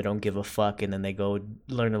of where they don't give a fuck, and then they go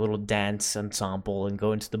learn a little dance ensemble and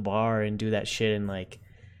go into the bar and do that shit, and like,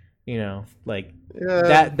 you know, like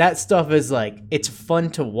Yeah, that stuff is like, it's fun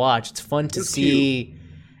to watch. It's fun to It's see.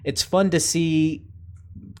 It's fun to see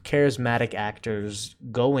charismatic actors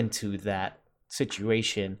go into that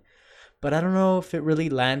situation, but I don't know if it really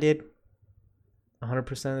landed 100%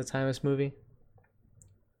 of the time. This movie.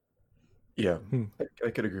 yeah, Hmm. I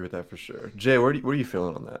could agree with that for sure. Jay, what are you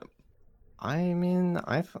feeling on that? I mean,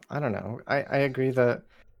 I don't know. I agree that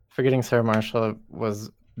Forgetting Sarah Marshall was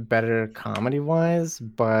better comedy wise,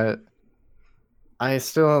 but I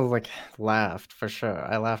still like laughed for sure.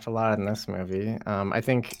 I laughed a lot in this movie. I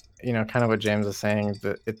think, you know, kind of what James was saying,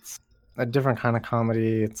 that it's a different kind of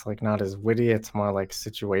comedy. It's like not as witty, it's more like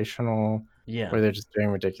situational, Yeah. where they're just doing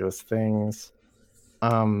ridiculous things.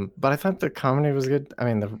 But I thought the comedy was good. I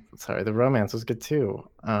mean, the romance was good too.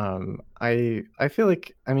 I feel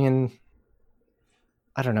like, I mean,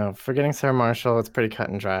 I don't know. Forgetting Sarah Marshall, it's pretty cut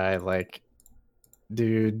and dry. Like,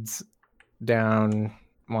 dude's down,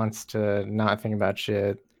 wants to not think about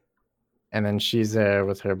shit, and then she's there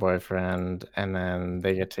with her boyfriend, and then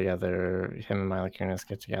they get together. Him and Mila Kunis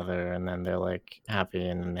get together, and then they're like happy,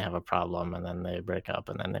 and then they have a problem, and then they break up,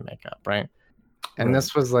 and then they make up, right? And Right.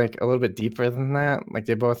 this was like a little bit deeper than that. Like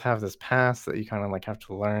they both have this past that you kind of like have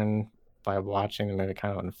to learn by watching the movie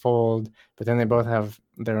kind of unfold. But then they both have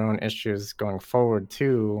their own issues going forward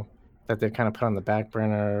too, that they've kind of put on the back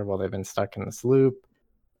burner while they've been stuck in this loop.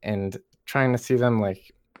 And trying to see them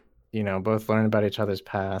like, you know, both learn about each other's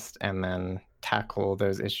past and then tackle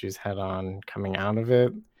those issues head on coming out of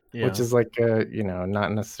it, Yeah. which is like a, you know,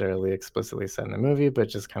 not necessarily explicitly said in the movie, but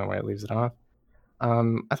just kind of where it leaves it off.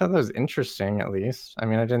 I thought that was interesting, at least. I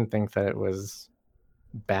mean, I didn't think that it was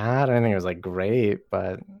bad. I didn't think it was like great,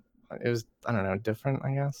 but it was, I don't know, different,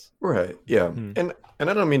 I guess. Right. Yeah. Hmm. And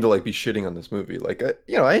I don't mean to like be shitting on this movie. Like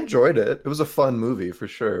I enjoyed it. It was a fun movie for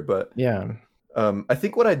sure, but Yeah. I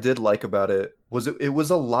think what I did like about it was it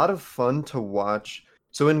was a lot of fun to watch.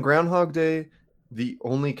 So in Groundhog Day, the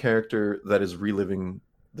only character that is reliving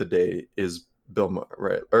the day is Bill Maher,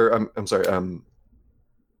 right? Or I'm sorry,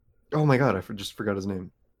 oh my God, just forgot his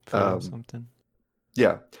name. Phil something.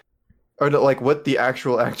 Yeah. Or like what the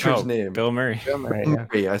actual actor's Oh, name. Bill Murray. Bill Murray, Bill yeah.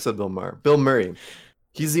 Murray, I said Bill Maher. Bill Murray.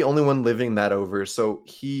 He's the only one living that over, so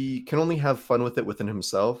he can only have fun with it within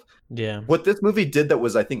himself. Yeah. What this movie did that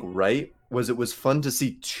was, I think, right, was it was fun to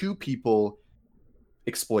see two people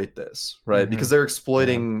exploit this, right? Mhm. Because they're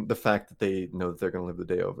exploiting the fact that they know that they're going to live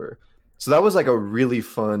the day over. So that was like a really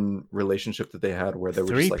fun relationship that they had where they were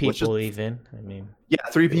Three just like, let's people just, even. I mean, yeah,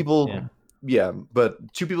 three people. Yeah. Yeah,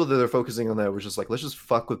 but two people that they're focusing on that was just like, let's just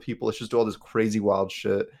fuck with people. Let's just do all this crazy wild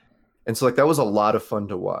shit. And so like that was a lot of fun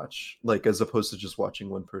to watch, like as opposed to just watching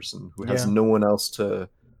one person who has Yeah. no one else to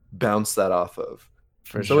bounce that off of.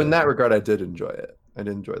 For So in sure. that regard, I did enjoy it. I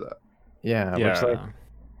did enjoy that. Yeah, Yeah. which like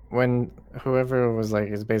when whoever was like,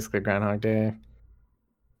 it's basically Groundhog Day.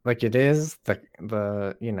 Like it is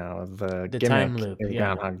the you know the The gimmick time loop, is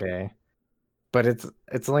yeah. Groundhog Day, but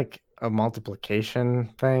it's like a multiplication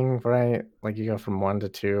thing, right? Like you go from 1 to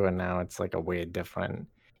 2, and now it's like a way different.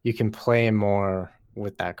 You can play more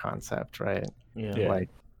with that concept, right? yeah. Yeah. Like,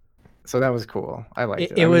 so that was cool. I liked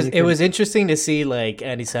it. It I mean, was you it could- was interesting to see like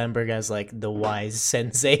Andy Samberg as like the wise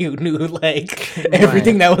sensei who knew like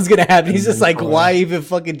everything that was gonna happen. He's just like, Mentor. why even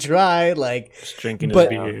fucking try? Like, Just drinking his but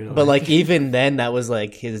beer. but like even then, that was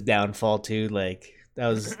like his downfall too. Like that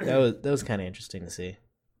was kind of interesting to see.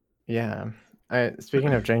 Yeah.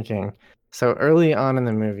 Speaking of drinking, so early on in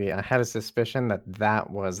the movie, I had a suspicion that that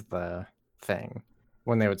was the thing.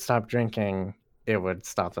 When they would stop drinking, it would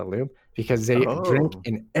stop the loop because they drink Oh.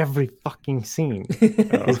 in every fucking scene.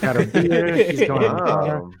 He's got a beer. He's going to a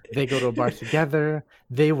bar. Wow. They go to a bar together.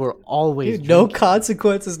 They were always Dude, no drinking.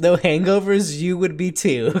 consequences, no hangovers. You would be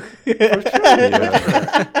too. You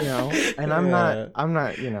know, and I'm Yeah.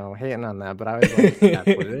 not, you know, hating on that, but I was like, that's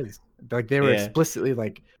what it is. Like they were Yeah. explicitly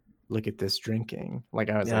like, look at this drinking. Like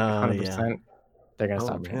I was like, Oh, 100%, they're gonna Oh,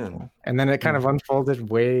 stop man. drinking. And then it kind of unfolded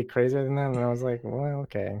way crazier than that, and I was like, well,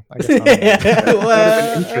 okay, I guess I'm right. Yeah, That would have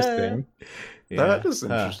well, been interesting. That is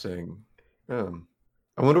Huh. interesting.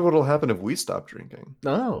 I wonder what'll happen if we stop drinking.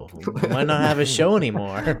 No, why not have a show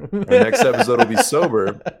anymore? Our next episode will be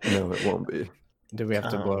sober. No, it won't be. Do we have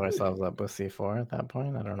to blow Um, ourselves up with C4 at that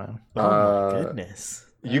point? I don't know. Oh my Uh, goodness.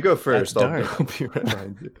 You go first. I'll dark. be right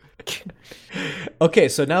behind you. Okay,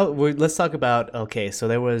 so now let's talk about. Okay, so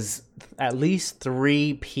there was at least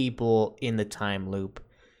 3 people in the time loop.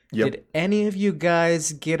 Yep. Did any of you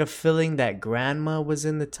guys get a feeling that Grandma was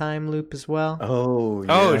in the time loop as well? Oh,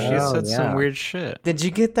 Oh, yeah. she Oh, said some yeah. weird shit. Did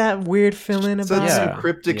you get that weird feeling said about some it? Yeah.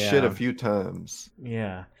 cryptic shit a Yeah. few times.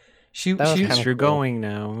 Yeah, she That was she kinda You're cool. going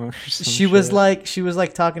now. or some she was shit.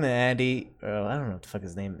 like talking to Andy. I don't know what the fuck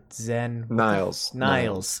his name is. Zen. Niles.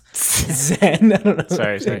 Niles. Zen. I don't know.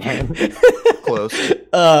 Sorry. Close.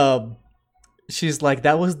 She's like,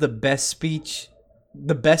 that was the best speech,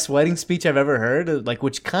 the best wedding speech I've ever heard. Like,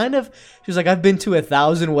 which kind of, she was like, I've been to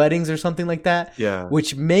 1,000 weddings or something like that. Yeah.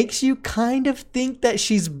 Which makes you kind of think that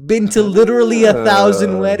she's been to literally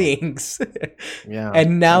 1,000 weddings. Yeah.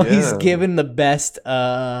 And now he's Yeah. given the best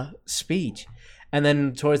speech. And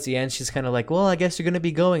then towards the end, she's kind of like, well, I guess you're going to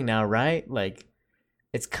be going now, right? Like,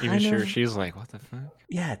 it's Even kind sure of, she's like, what the fuck?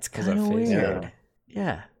 yeah, it's Does kind that of face? weird.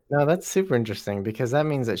 Yeah. No, that's super interesting because that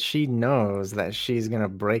means that she knows that she's gonna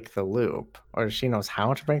break the loop, or she knows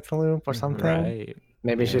how to break the loop, or something. Right.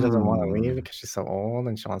 Maybe she doesn't want to Hmm. leave because she's so old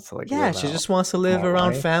and she wants to like. Yeah, live she out just wants to live more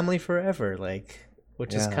around life. family forever, like,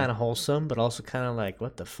 which is Yeah. kind of wholesome, but also kind of like,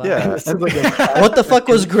 what the fuck? Yeah. It sounds like a- What the fuck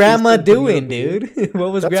was Grandma Interesting doing, movie. dude?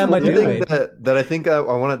 What was That's Grandma one thing doing? that I think I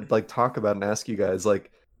want to like talk about and ask you guys.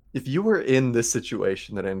 Like, if you were in this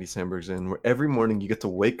situation that Andy Samberg's in, where every morning you get to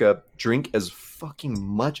wake up, drink as fucking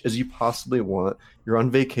much as you possibly want, you're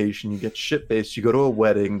on vacation, you get shit faced, you go to a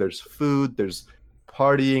wedding, there's food, there's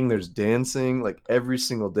partying, there's dancing, like every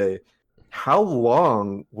single day. How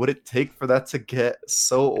long would it take for that to get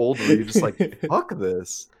so old where you're just like, fuck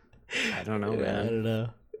this? I don't know, Yeah, I man. don't know.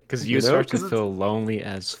 Because You you know, start to 'cause it's- feel lonely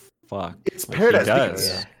as fuck. It's Like, paradise. He does.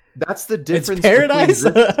 because That's the difference. It's between paradise.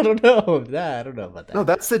 this- I don't know. I don't know about that. No,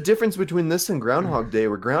 that's the difference between this and Groundhog Day,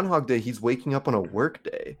 where Groundhog Day he's waking up on a work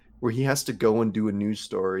day where he has to go and do a news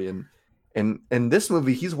story, and this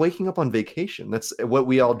movie he's waking up on vacation. That's what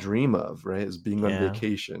we all dream of, right? Is being on Yeah.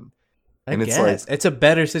 vacation. I and it's guess like- it's a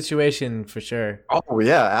better situation for sure. Oh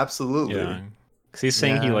yeah, absolutely. Yeah. Because he's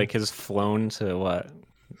saying he Yeah. like has flown to what?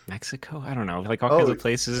 Mexico? I don't know. Like all kinds Oh, of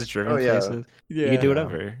places, driven oh, yeah. places. You can do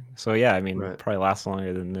whatever. So yeah, I mean, Right. probably lasts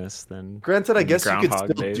longer than this. Than Granted, I And guess you could Groundhog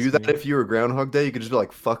still Days do that thing. if you were Groundhog Day. You could just be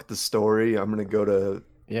like, "Fuck the story. I'm gonna go to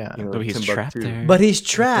Yeah. you know no, he's Timbuktu." trapped there. But he's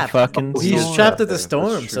trapped. fucking He's storm. trapped at the That's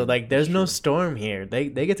storm. So true. like, there's That's no true. storm here. They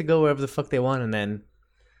get to go wherever the fuck they want, and then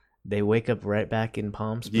they wake up right back in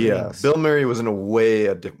Palm Springs. Yeah, Bill Murray was in a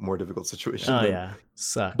way more difficult situation. Oh than- yeah,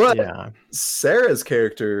 sucked. But Yeah. Sarah's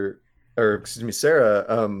character, or excuse me, Sarah,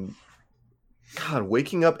 God,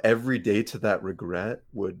 waking up every day to that regret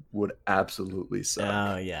would absolutely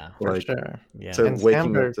suck. Oh yeah, For Like, sure. yeah. to And waking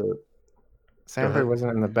Sandberg- up to Sandberg ahead.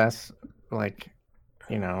 wasn't in the best, like,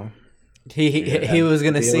 you know. He Yeah, was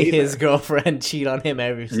gonna the see elite his there. girlfriend cheat on him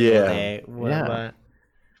every single Yeah. day. Yeah.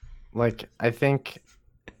 Like, I think,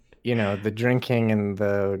 you know, the drinking and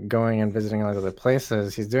the going and visiting all these other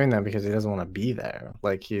places, he's doing that because he doesn't want to be there.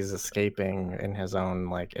 Like, he's escaping in his own,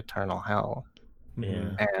 like, eternal hell.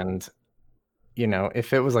 Yeah. And, you know,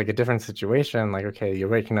 if it was like a different situation, like, okay, you're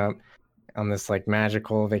waking up on this like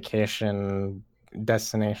magical vacation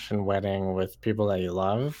destination wedding with people that you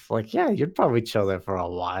love, like, yeah, you'd probably chill there for a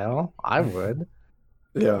while. I would.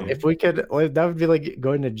 yeah. If we could, like, that would be like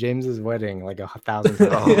going to James's wedding like 1,000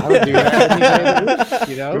 times. I would do that.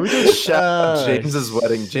 You know? Can we just shout out Oh, James's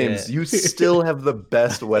wedding? James, shit. you still have the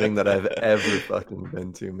best wedding that I've ever fucking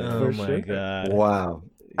been to, man. Oh For my sure. god. Wow.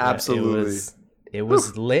 Yeah, Absolutely. It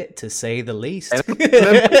was lit to say the least. And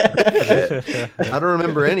I don't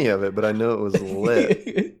remember any of it, but I know it was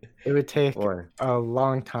lit. It would take Boy. a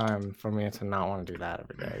long time for me to not want to do that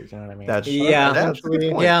every day. You know what I mean? That's Yeah. that's a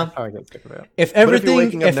good point. Yeah. I'd probably get sick of it. If But if you're everything,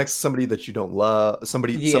 waking up if, next to somebody that you don't love,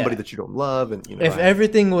 somebody Yeah. that you don't love, and you know, if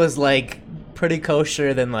everything was like pretty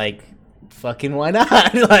kosher, then like, fucking why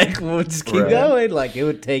not? Like, we'll just keep Right. going. Like, it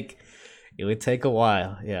would take a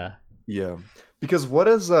while. Yeah. yeah. Because what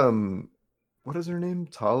is her name?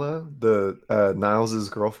 Tala, the Niles's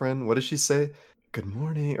girlfriend. What does she say? Good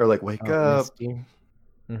morning, or like wake up Misty.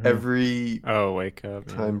 Mhm. every Oh, wake up.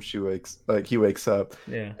 Yeah. time he wakes up,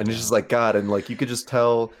 Yeah. and it's just like God, and like you could just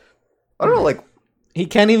tell. I don't know, like He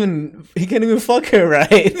can't even fuck her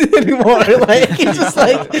right anymore. Like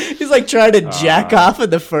he's like trying to jack off in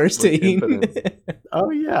the first Look scene. impotent. Oh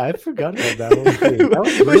yeah, I forgot about that one. Too. That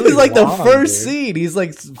was Which really is like long, the first dude. scene. He's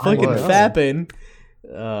like fucking was. fapping.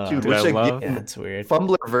 Dude, Dude, which I love- yeah, again, it's weird.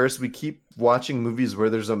 Fumblerverse, we keep watching movies where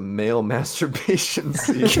there's a male masturbation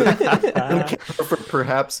scene. For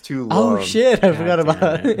perhaps too long. Oh shit! I God forgot about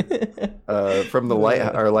damn it. From the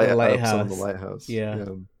lighthouse. lighthouse. The lighthouse. Yeah.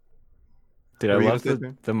 Dude, What I were you love gonna say, the,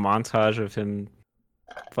 Jim? the montage of him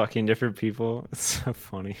fucking different people. It's so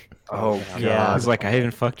funny. Oh God. Yeah. He's like, I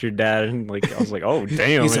even fucked your dad, and like I was like, oh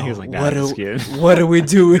damn. He's And he was like, like, nah, what, just kidding. what are we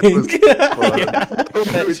doing?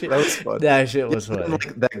 That was fun. That shit was And, funny.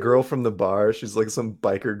 like, that girl from the bar, she's like some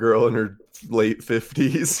biker girl in her late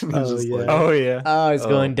 50s. And Oh, just yeah. like, Oh yeah. Oh, he's Oh,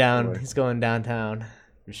 going down. boy. He's going downtown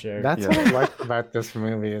for sure. That's Yeah. what I liked about this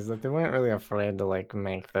movie is that they weren't really afraid to like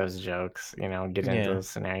make those jokes, you know, get into Yeah. those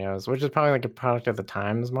scenarios, which is probably like a product of the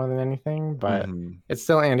times more than anything. But mhm. it's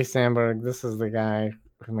still Andy Samberg. This is the guy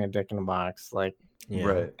who made Dick in a Box, like, Yeah.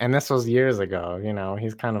 Right. and this was years ago. You know,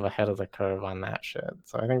 he's kind of ahead of the curve on that shit.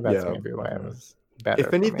 So I think that's Yeah. maybe why it Mhm. was better. If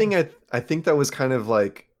for me. anything, I think that was kind of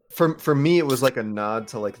like for me, it was like a nod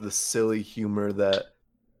to like the silly humor that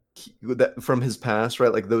from his past,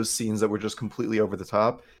 right? Like those scenes that were just completely over the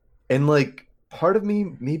top, and like part of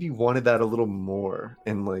me maybe wanted that a little more.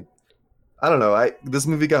 And like I don't know, this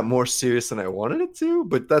movie got more serious than I wanted it to,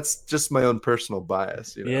 but that's just my own personal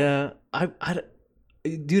bias, you know? Yeah,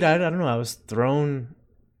 dude, I don't know. I was thrown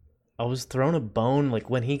a bone like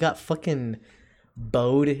when he got fucking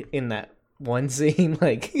bowed in that one scene,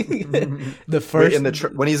 like the Wait, first in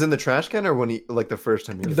the when he's in the trash can, or when he like the first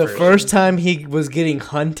time he the first time he was getting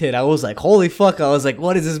hunted, I was like, holy fuck! I was like,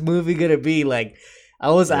 what is this movie gonna be like? I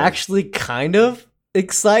was Yeah. actually kind of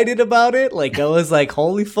excited about it. Like I was like,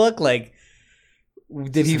 holy fuck! Like,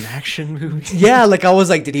 did he? An action movie? Yeah, like I was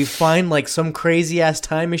like, did he find like some crazy ass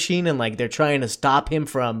time machine and like they're trying to stop him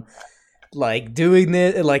from like doing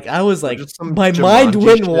this? And, like I was like, just some my mind Jumanji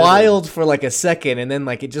went shit. wild for like a second, and then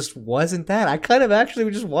like it just wasn't that. I kind of actually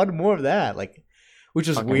just wanted more of that, like, which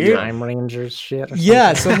was Fucking weird. Time Rangers shit. Or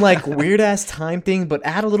Yeah, something. some like weird ass time thing, but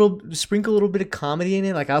sprinkle a little bit of comedy in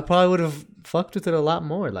it. Like I probably would have fucked with it a lot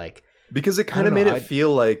more. Like Because it kind don't of made know, it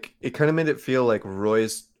feel like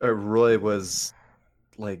Roy was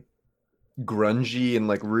like grungy and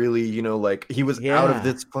like really, you know, like he was out of Yeah.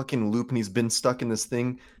 this fucking loop and he's been stuck in this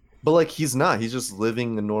thing. But like he's not. He's just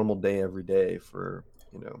living a normal day every day for,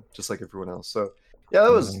 you know, just like everyone else. So yeah,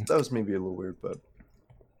 that was maybe a little weird, but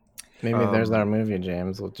Maybe there's our Um, movie,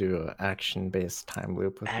 James. We'll do an action-based time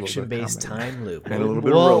loop. With a little bit of action-based comedy. time loop. And a little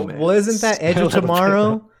bit of Well, romance. wasn't that Edge A of little bit.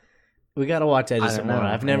 Tomorrow? We gotta watch Edge I of don't Tomorrow.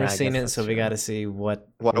 know. I've never Yeah, I seen guess it, that's so we true. gotta see what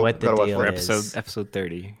Gotta the watch deal for is. Episode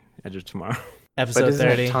 30, Edge of Tomorrow. But Episode isn't it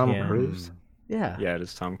 30. Tom yeah. Cruise? Yeah. Yeah, it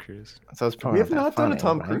is Tom Cruise. So it's probably we have that not done a funny,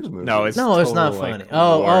 Tom right? Cruise movie. No, it's No, it's not total, like, funny.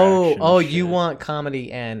 war action Oh, you shit. want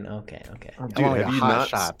comedy and okay. Oh, I dude, want like have a you hot not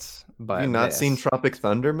shots, but have you not seen this. Tropic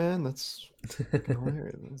Thunder, man? That's fucking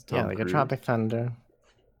hilarious. That's Yeah, Tom like Cruise. a Tropic Thunder,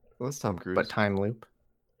 Well, that's Tom Cruise. but time loop.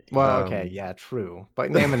 Well, okay, Um, yeah, true. But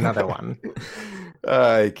name another one.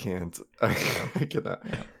 I can't. I cannot.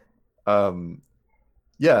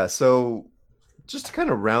 Yeah. So, just to kind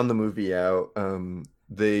of round the movie out,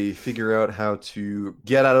 they figure out how to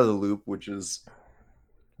get out of the loop, which is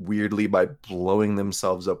weirdly by blowing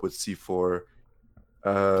themselves up with C4.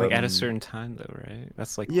 Like at a Um, certain time, though, right?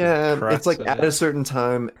 That's like the yeah, crux it's like of at it. a certain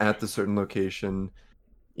time at the certain location.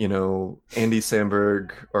 You know, Andy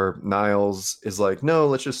Samberg or Niles is like, no,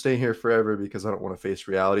 let's just stay here forever because I don't want to face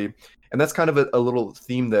reality. And that's kind of a little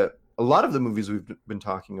theme that a lot of the movies we've been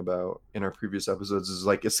talking about in our previous episodes is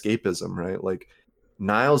like escapism, right? Like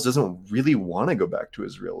Niles doesn't really want to go back to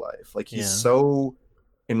his real life. Like he's Yeah. so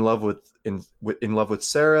in love with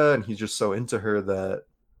Sarah, and he's just so into her that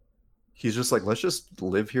he's just like, let's just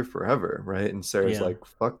live here forever, right? And Sarah's Yeah. like,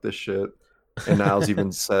 fuck this shit. And Niles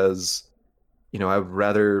even says, you know, I'd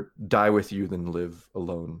rather die with you than live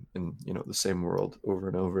alone in, you know, the same world over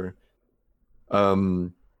and over.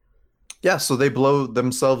 Yeah, so they blow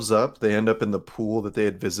themselves up. They end up in the pool that they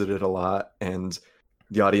had visited a lot, and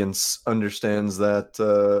the audience understands that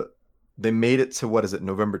they made it to, what is it,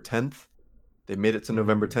 November 10th? They made it to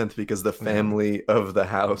November 10th because the family of the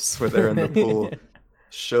house where they're in the pool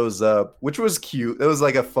shows up, which was cute. It was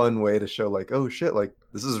like a fun way to show like, oh shit, like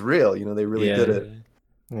this is real, you know, they really did it.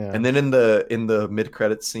 Yeah. And then in the mid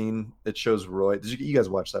credit scene, it shows Roy. You guys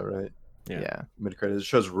watch that, right? Yeah. Mid credit, it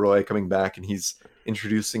shows Roy coming back, and he's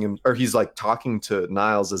introducing him, or he's like talking to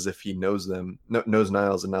Niles as if he knows them, knows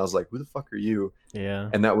Niles, and Niles like, "Who the fuck are you?" Yeah.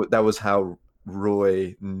 And that was how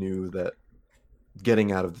Roy knew that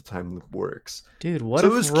getting out of the time loop works. Dude, what So it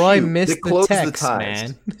if was Roy cute. missed They the closed the text,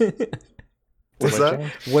 ties. man? What's What, that?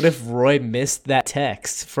 James? What if Roy missed that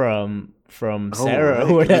text from Oh, Sarah right,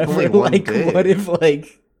 'cause or it's whatever? only one Like, day. what if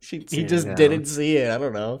he Yeah. just didn't see it? I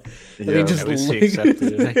don't know. And he Yeah. just At least he looked-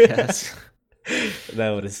 accepted it, I guess. That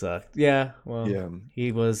would have sucked. Yeah. Well, Yeah.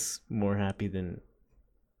 he was more happy than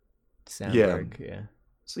Sandberg. Yeah.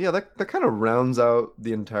 So yeah, that kind of rounds out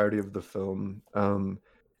the entirety of the film.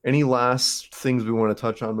 Any last things we want to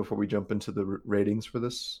touch on before we jump into the ratings for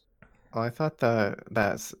this? Oh, I thought that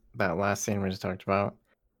last scene we just talked about.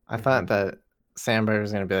 I thought that Sandberg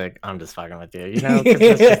was gonna be like, "I'm just fucking with you," you know, because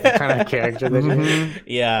that's just the kind of character that he is. Mhm.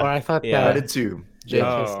 Yeah. Or I thought Yeah. I that did too. J.K.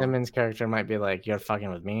 Oh. Simmons' character might be like, "You're fucking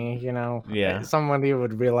with me," you know. Yeah. Somebody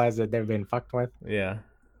would realize that they've been fucked with. Yeah.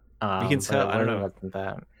 You can But tell- I don't it know. wasn't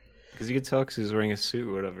that. Because you could tell because he was wearing a suit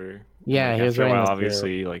or whatever. Yeah, Like, he was after a wearing while, a suit.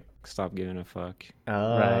 obviously, like, stop giving a fuck.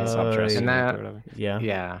 Oh, Stop dressing And like that- or whatever. Yeah.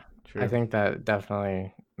 Yeah, True. I think that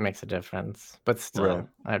definitely makes a difference. But still, Right.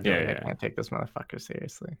 I'd be like, Yeah, I yeah. can't take this motherfucker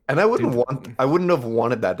seriously. And I wouldn't Dude. I wouldn't have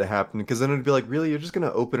wanted that to happen, because then it'd be like, really, you're just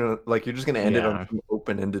gonna you're just gonna end it Yeah. on some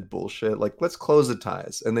open-ended bullshit. Like, let's close the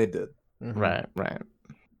ties, and they did. Mhm. Right, right.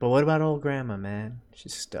 But what about old grandma, man?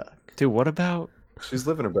 She's stuck. Dude, what about She's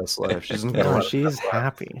living her best life. She's in No, she's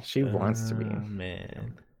happy. She wants to be. Oh,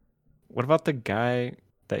 man. the guy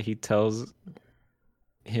that he tells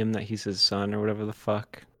him that he's his son or whatever the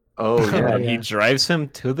fuck? Oh yeah, And he yeah. drives him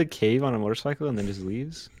to the cave on a motorcycle and then just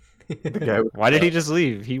leaves? the guy. Why did he just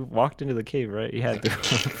leave? He walked into the cave, right? He had to.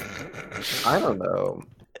 I don't know.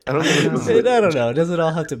 I don't I know. don't I don't know. It doesn't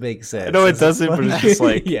all have to make sense. No, it Is doesn't, but it's funny? just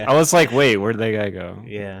like, yeah. I was like, wait, where'd that guy go?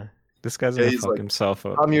 Yeah. This guy's Yeah, gonna he's fuck like, himself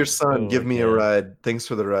up. I'm your son. Oh, Give me a yeah. ride. Thanks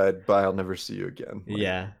for the ride. Bye. I'll never see you again. Like,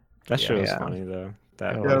 Yeah. That shit was Yeah. funny, though.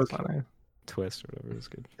 That It Yeah, was okay. funny. twist or whatever was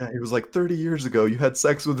good. yeah, he was like 30 years ago. You had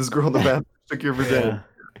sex with this girl in the bathroom. Took your virginity. Yeah.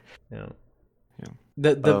 Yeah.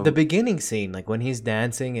 Yeah. The beginning scene, like when he's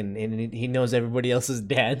dancing and he knows everybody else's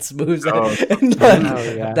dance moves, Oh. and then Oh,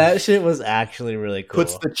 yeah. that shit was actually really cool.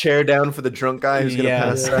 Puts the chair down for the drunk guy who's gonna Yeah.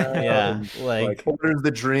 pass out. Yeah, and, like- orders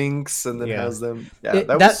the drinks and then Yeah. has them. Yeah, It-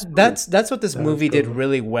 that was that's what this that was movie did cool.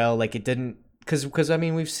 really well. Like it didn't because I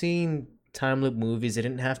mean we've seen time loop movies. It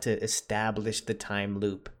didn't have to establish the time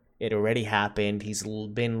loop. It already happened. He's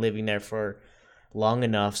been living there for long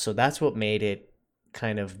enough, so that's what made it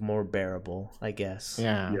kind of more bearable, I guess.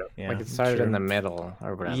 Yeah. Yeah, Like it started in true. the middle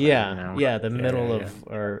or whatever. Yeah, you know? yeah, the middle yeah, of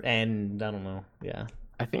or end. I don't know. Yeah,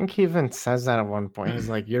 I think he even says that at one point. He's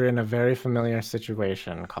like, "You're in a very familiar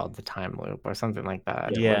situation called the time loop," or something like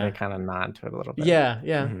that. Yeah. Where they kind of nod to it a little bit. yeah,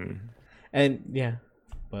 yeah, Mhm. and yeah,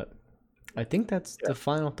 but I think that's the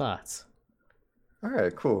final thoughts. All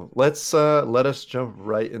right, cool. Let's let us jump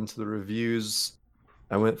right into the reviews.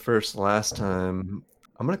 I went first last time.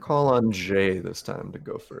 I'm gonna call on Jay this time to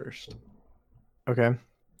go first. Okay.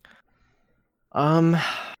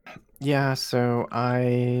 Yeah, so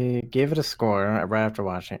I gave it a score right after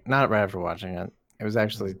watching not right after watching it. It was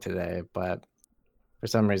actually today, but for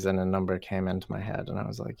some reason a number came into my head and I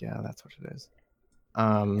was like, yeah, that's what it is.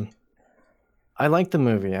 I liked the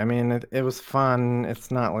movie. I mean, it was fun. It's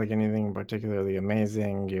not like anything particularly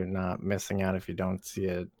amazing. You're not missing out if you don't see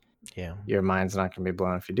it. Yeah, Your mind's not going to be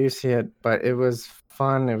blown if you do see it, but it was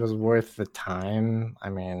fun. It was worth the time. I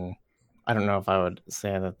mean, I don't know if I would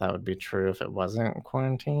say that that would be true if it wasn't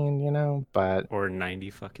quarantine, you know, but Or 90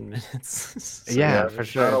 fucking minutes. So, yeah, yeah, for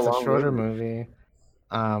it's sure. not a It's a long shorter movie.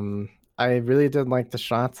 movie. I really did like the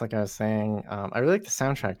shots, like I was saying. I really like the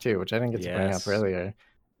soundtrack too, which I didn't get to bring up Yes. earlier.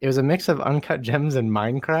 It was a mix of Uncut Gems and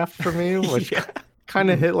Minecraft for me, which Yeah. kind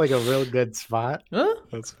of hit like a real good spot. huh?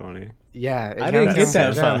 That's funny. Yeah, it I kinda didn't get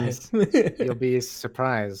sounds that like Gems. vibe. You'll be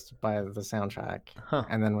surprised by the soundtrack, Huh?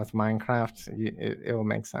 and then with Minecraft, it will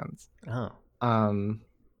make sense. Oh,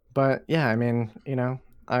 But yeah, I mean, you know,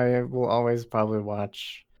 I will always probably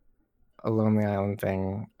watch a Lonely Island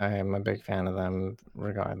thing. I am a big fan of them,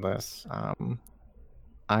 regardless.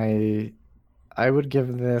 I would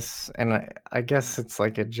give this, and I guess it's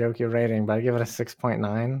like a jokey rating, but I give it a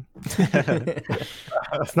 6.9.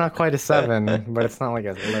 It's not quite a 7, but it's not like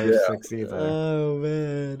a low Yeah. 6 either. oh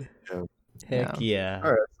man. Yeah. Heck yeah.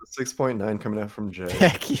 All right, so 6.9 coming out from Jay.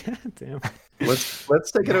 Heck yeah, damn.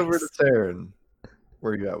 Let's take it over to Taryn.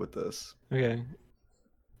 Where you at with this? Okay.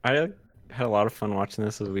 I had a lot of fun watching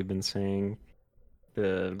this, as we've been saying.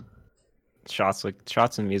 The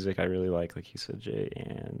shots and music I really like you said, Jay.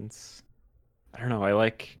 And I don't know,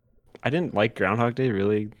 I didn't like Groundhog Day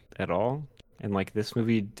really at all. And like this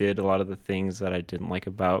movie did a lot of the things that I didn't like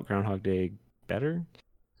about Groundhog Day better.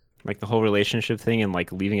 Like the whole relationship thing and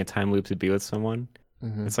like leaving a time loop to be with someone.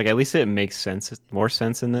 Mhm. It's like at least it makes more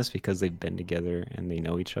sense in this because they've been together and they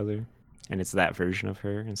know each other. And it's that version of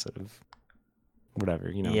her instead of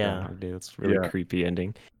whatever, Yeah. Groundhog Day. That's really Yeah. creepy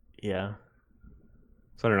ending. Yeah.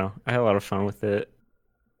 So I don't know. I had a lot of fun with it.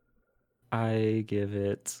 I give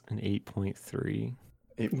it an 8.3.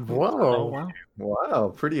 Whoa, wow.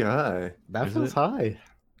 Wow, pretty high. that Is feels it? high.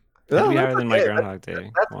 That'd No, be that's higher than my okay. Groundhog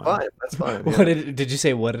Day. That's one. fine. That's fine. What did you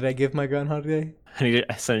say? What did I give my Groundhog Day? I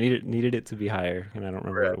said I needed it to be higher, and I don't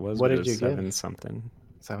remember what it was. What but did it was you give? 7 something.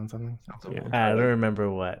 7 something. Yeah. I don't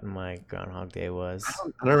remember what my Groundhog Day was.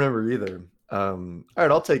 I don't remember either. All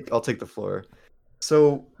right, I'll take the floor.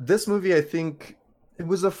 So this movie, I think it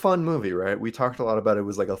was a fun movie, right? We talked a lot about it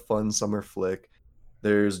was like a fun summer flick.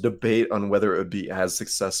 There's debate on whether it would be as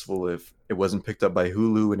successful if it wasn't picked up by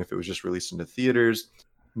Hulu and if it was just released into theaters.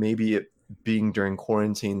 Maybe it being during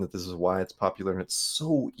quarantine that this is why it's popular and it's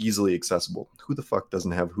so easily accessible. Who the fuck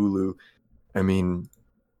doesn't have Hulu? I mean,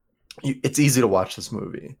 it's easy to watch this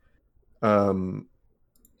movie.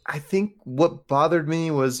 I think what bothered me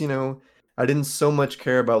was, I didn't so much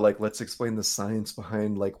care about like let's explain the science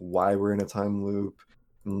behind like why we're in a time loop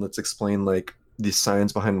and let's explain like the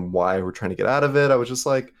science behind why we're trying to get out of it. I was just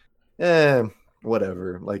like,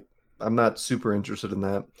 whatever. Like I'm not super interested in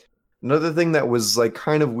that. Another thing that was like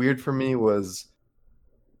kind of weird for me was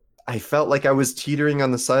I felt like I was teetering on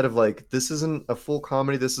the side of like this isn't a full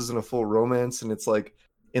comedy, this isn't a full romance, and it's like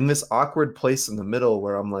in this awkward place in the middle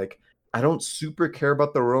where I'm like I don't super care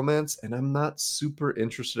about the romance and I'm not super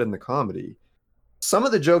interested in the comedy. Some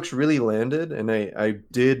of the jokes really landed and I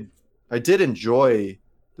did enjoy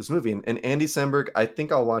this movie. And Andy Samberg, I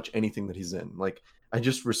think I'll watch anything that he's in. Like I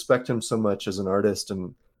just respect him so much as an artist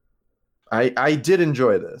and I did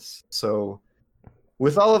enjoy this. So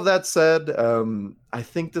with all of that said, I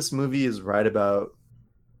think this movie is right about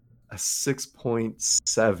a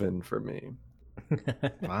 6.7 for me.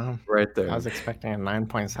 Wow. Right there. I was expecting a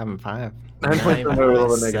 9.75.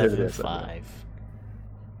 9.75.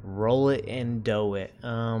 Roll it and dough it.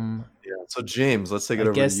 Yeah. So James, let's take it I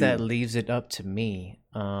over. guess to that you. leaves it up to me.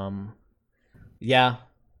 Yeah,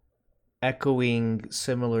 echoing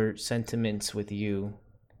similar sentiments with you,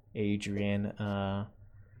 Adrian.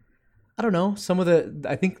 I don't know.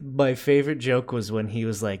 I think my favorite joke was when he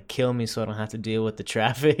was like, "Kill me so I don't have to deal with the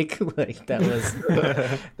traffic." Like that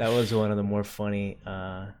was one of the more funny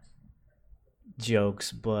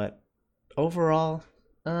jokes. But overall,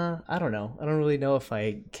 I don't know. I don't really know if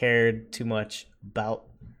I cared too much about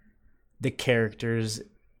the characters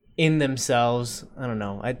in themselves. I don't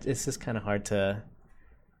know. It's just kind of hard to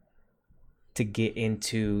get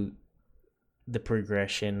into the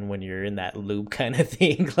progression when you're in that loop kind of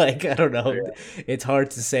thing. Like I don't know. Yeah. It's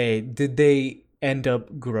hard to say. Did they end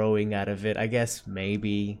up growing out of it? I guess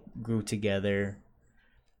maybe grew together,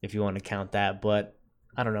 if you want to count that. But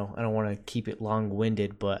I don't know. I don't want to keep it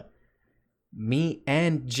long-winded. But me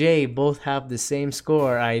and Jay both have the same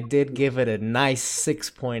score. I did give it a nice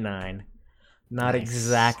 6.9. Not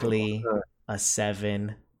exactly a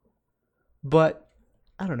 7, but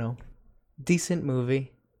I don't know. Decent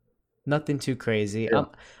movie. Nothing too crazy. Yeah.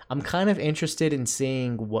 I'm kind of interested in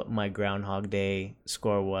seeing what my Groundhog Day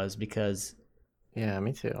score was because yeah,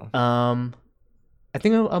 me too. I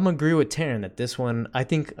think I'm agree with Taryn that this one I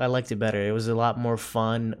think I liked it better. It was a lot more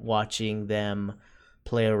fun watching them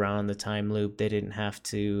play around the time loop. They didn't have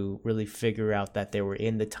to really figure out that they were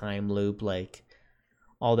in the time loop. Like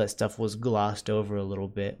all that stuff was glossed over a little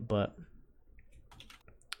bit, but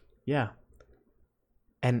yeah.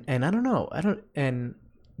 And I don't know. And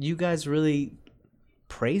you guys really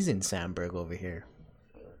praising Samberg over here.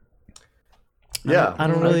 Yeah. I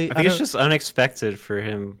don't really I think it's just unexpected for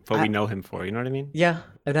him, what we know him for, you know what I mean? Yeah.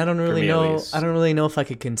 And I don't really know if I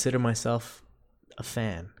could consider myself a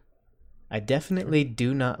fan. I definitely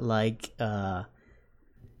do not like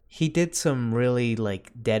he did some really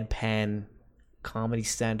like deadpan comedy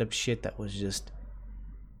stand-up shit that was just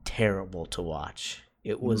terrible to watch.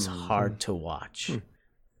 It was hard to watch.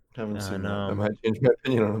 Haven't seen that. I might change my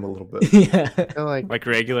opinion on him a little bit. Yeah. Like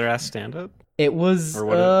regular ass stand-up? It was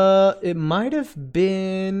it might have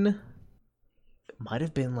been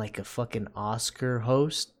like a fucking Oscar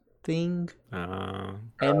host thing.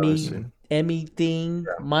 Emmy thing.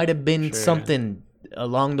 Yeah. Might have been something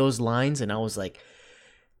along those lines, and I was like,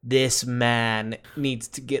 this man needs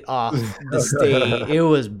to get off the stage. It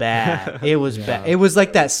was bad. It was bad. It was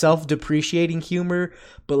like that self-depreciating humor,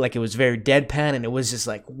 but like it was very deadpan, and it was just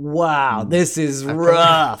like, wow, this is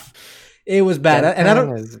rough. It was bad, and I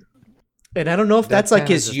don't know if that's like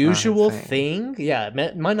his usual thing. Yeah,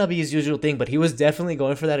 it might not be his usual thing, but he was definitely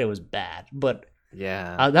going for that. It was bad, but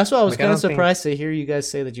yeah, that's why I was kind of surprised to hear you guys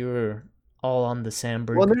say that you were all on the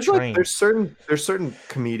Samberg train. There's certain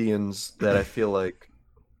comedians that I feel like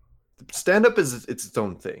stand up is its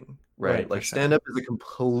own thing, right? Like stand up is a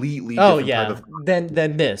completely different type of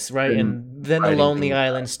than this, right? And then the Lonely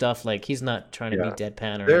Island stuff, like he's not trying to be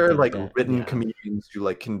deadpan or there are like written comedians who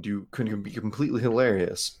like can be completely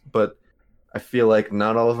hilarious, but I feel like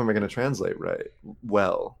not all of them are going to translate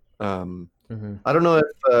well. I don't know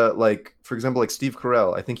if like for example like Steve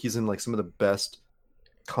Carell, I think he's in like some of the best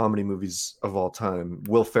comedy movies of all time.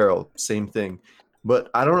 Will Ferrell, same thing.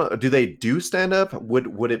 But I don't know. Do they do stand up?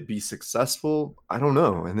 Would it be successful? I don't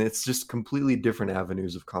know. And it's just completely different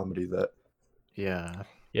avenues of comedy that. Yeah.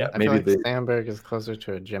 Yeah. I feel like Samberg is closer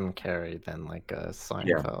to a Jim Carrey than like a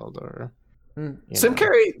Seinfeld or. Jim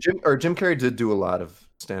Carrey did do a lot of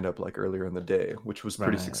stand up like earlier in the day, which was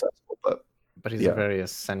pretty successful. But he's a very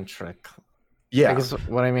eccentric. Yeah. I guess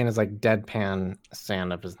what I mean is like deadpan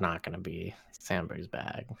stand up is not going to be Samberg's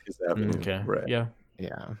bag. Okay. Right. Yeah.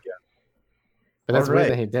 Yeah. But that's weird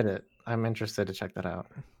that he did it. I'm interested to check that out.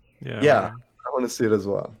 Yeah, I want to see it as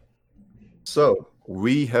well. So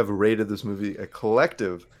we have rated this movie a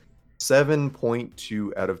collective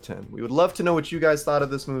 7.2 out of 10. We would love to know what you guys thought of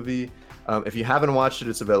this movie. If you haven't watched it,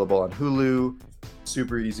 it's available on Hulu.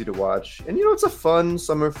 Super easy to watch. And it's a fun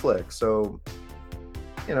summer flick. So,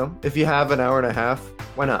 if you have an hour and a half,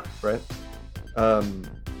 why not, right?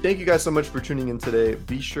 Thank you guys so much for tuning in today.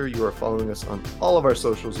 Be sure you are following us on all of our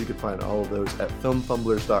socials. You can find all of those at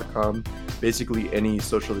filmfumblers.com. Basically, any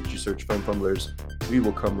social that you search Film Fumblers, we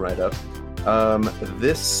will come right up.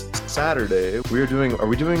 This Saturday, are we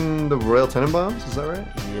doing the Royal Tenenbaums? Is that right?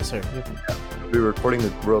 Yes, sir. Yeah. We're recording the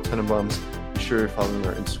Royal Tenenbaums. Be sure you're following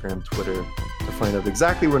our Instagram, Twitter to find out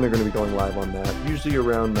exactly when they're going to be going live on that. Usually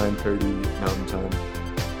around 9:30 Mountain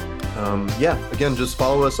Time. Again, just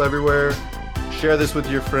follow us everywhere. Share this with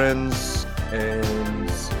your friends, and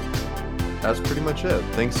that's pretty much it.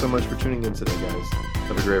 Thanks so much for tuning in today, guys.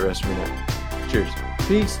 Have a great rest of your night. Cheers.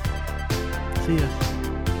 Peace. See ya.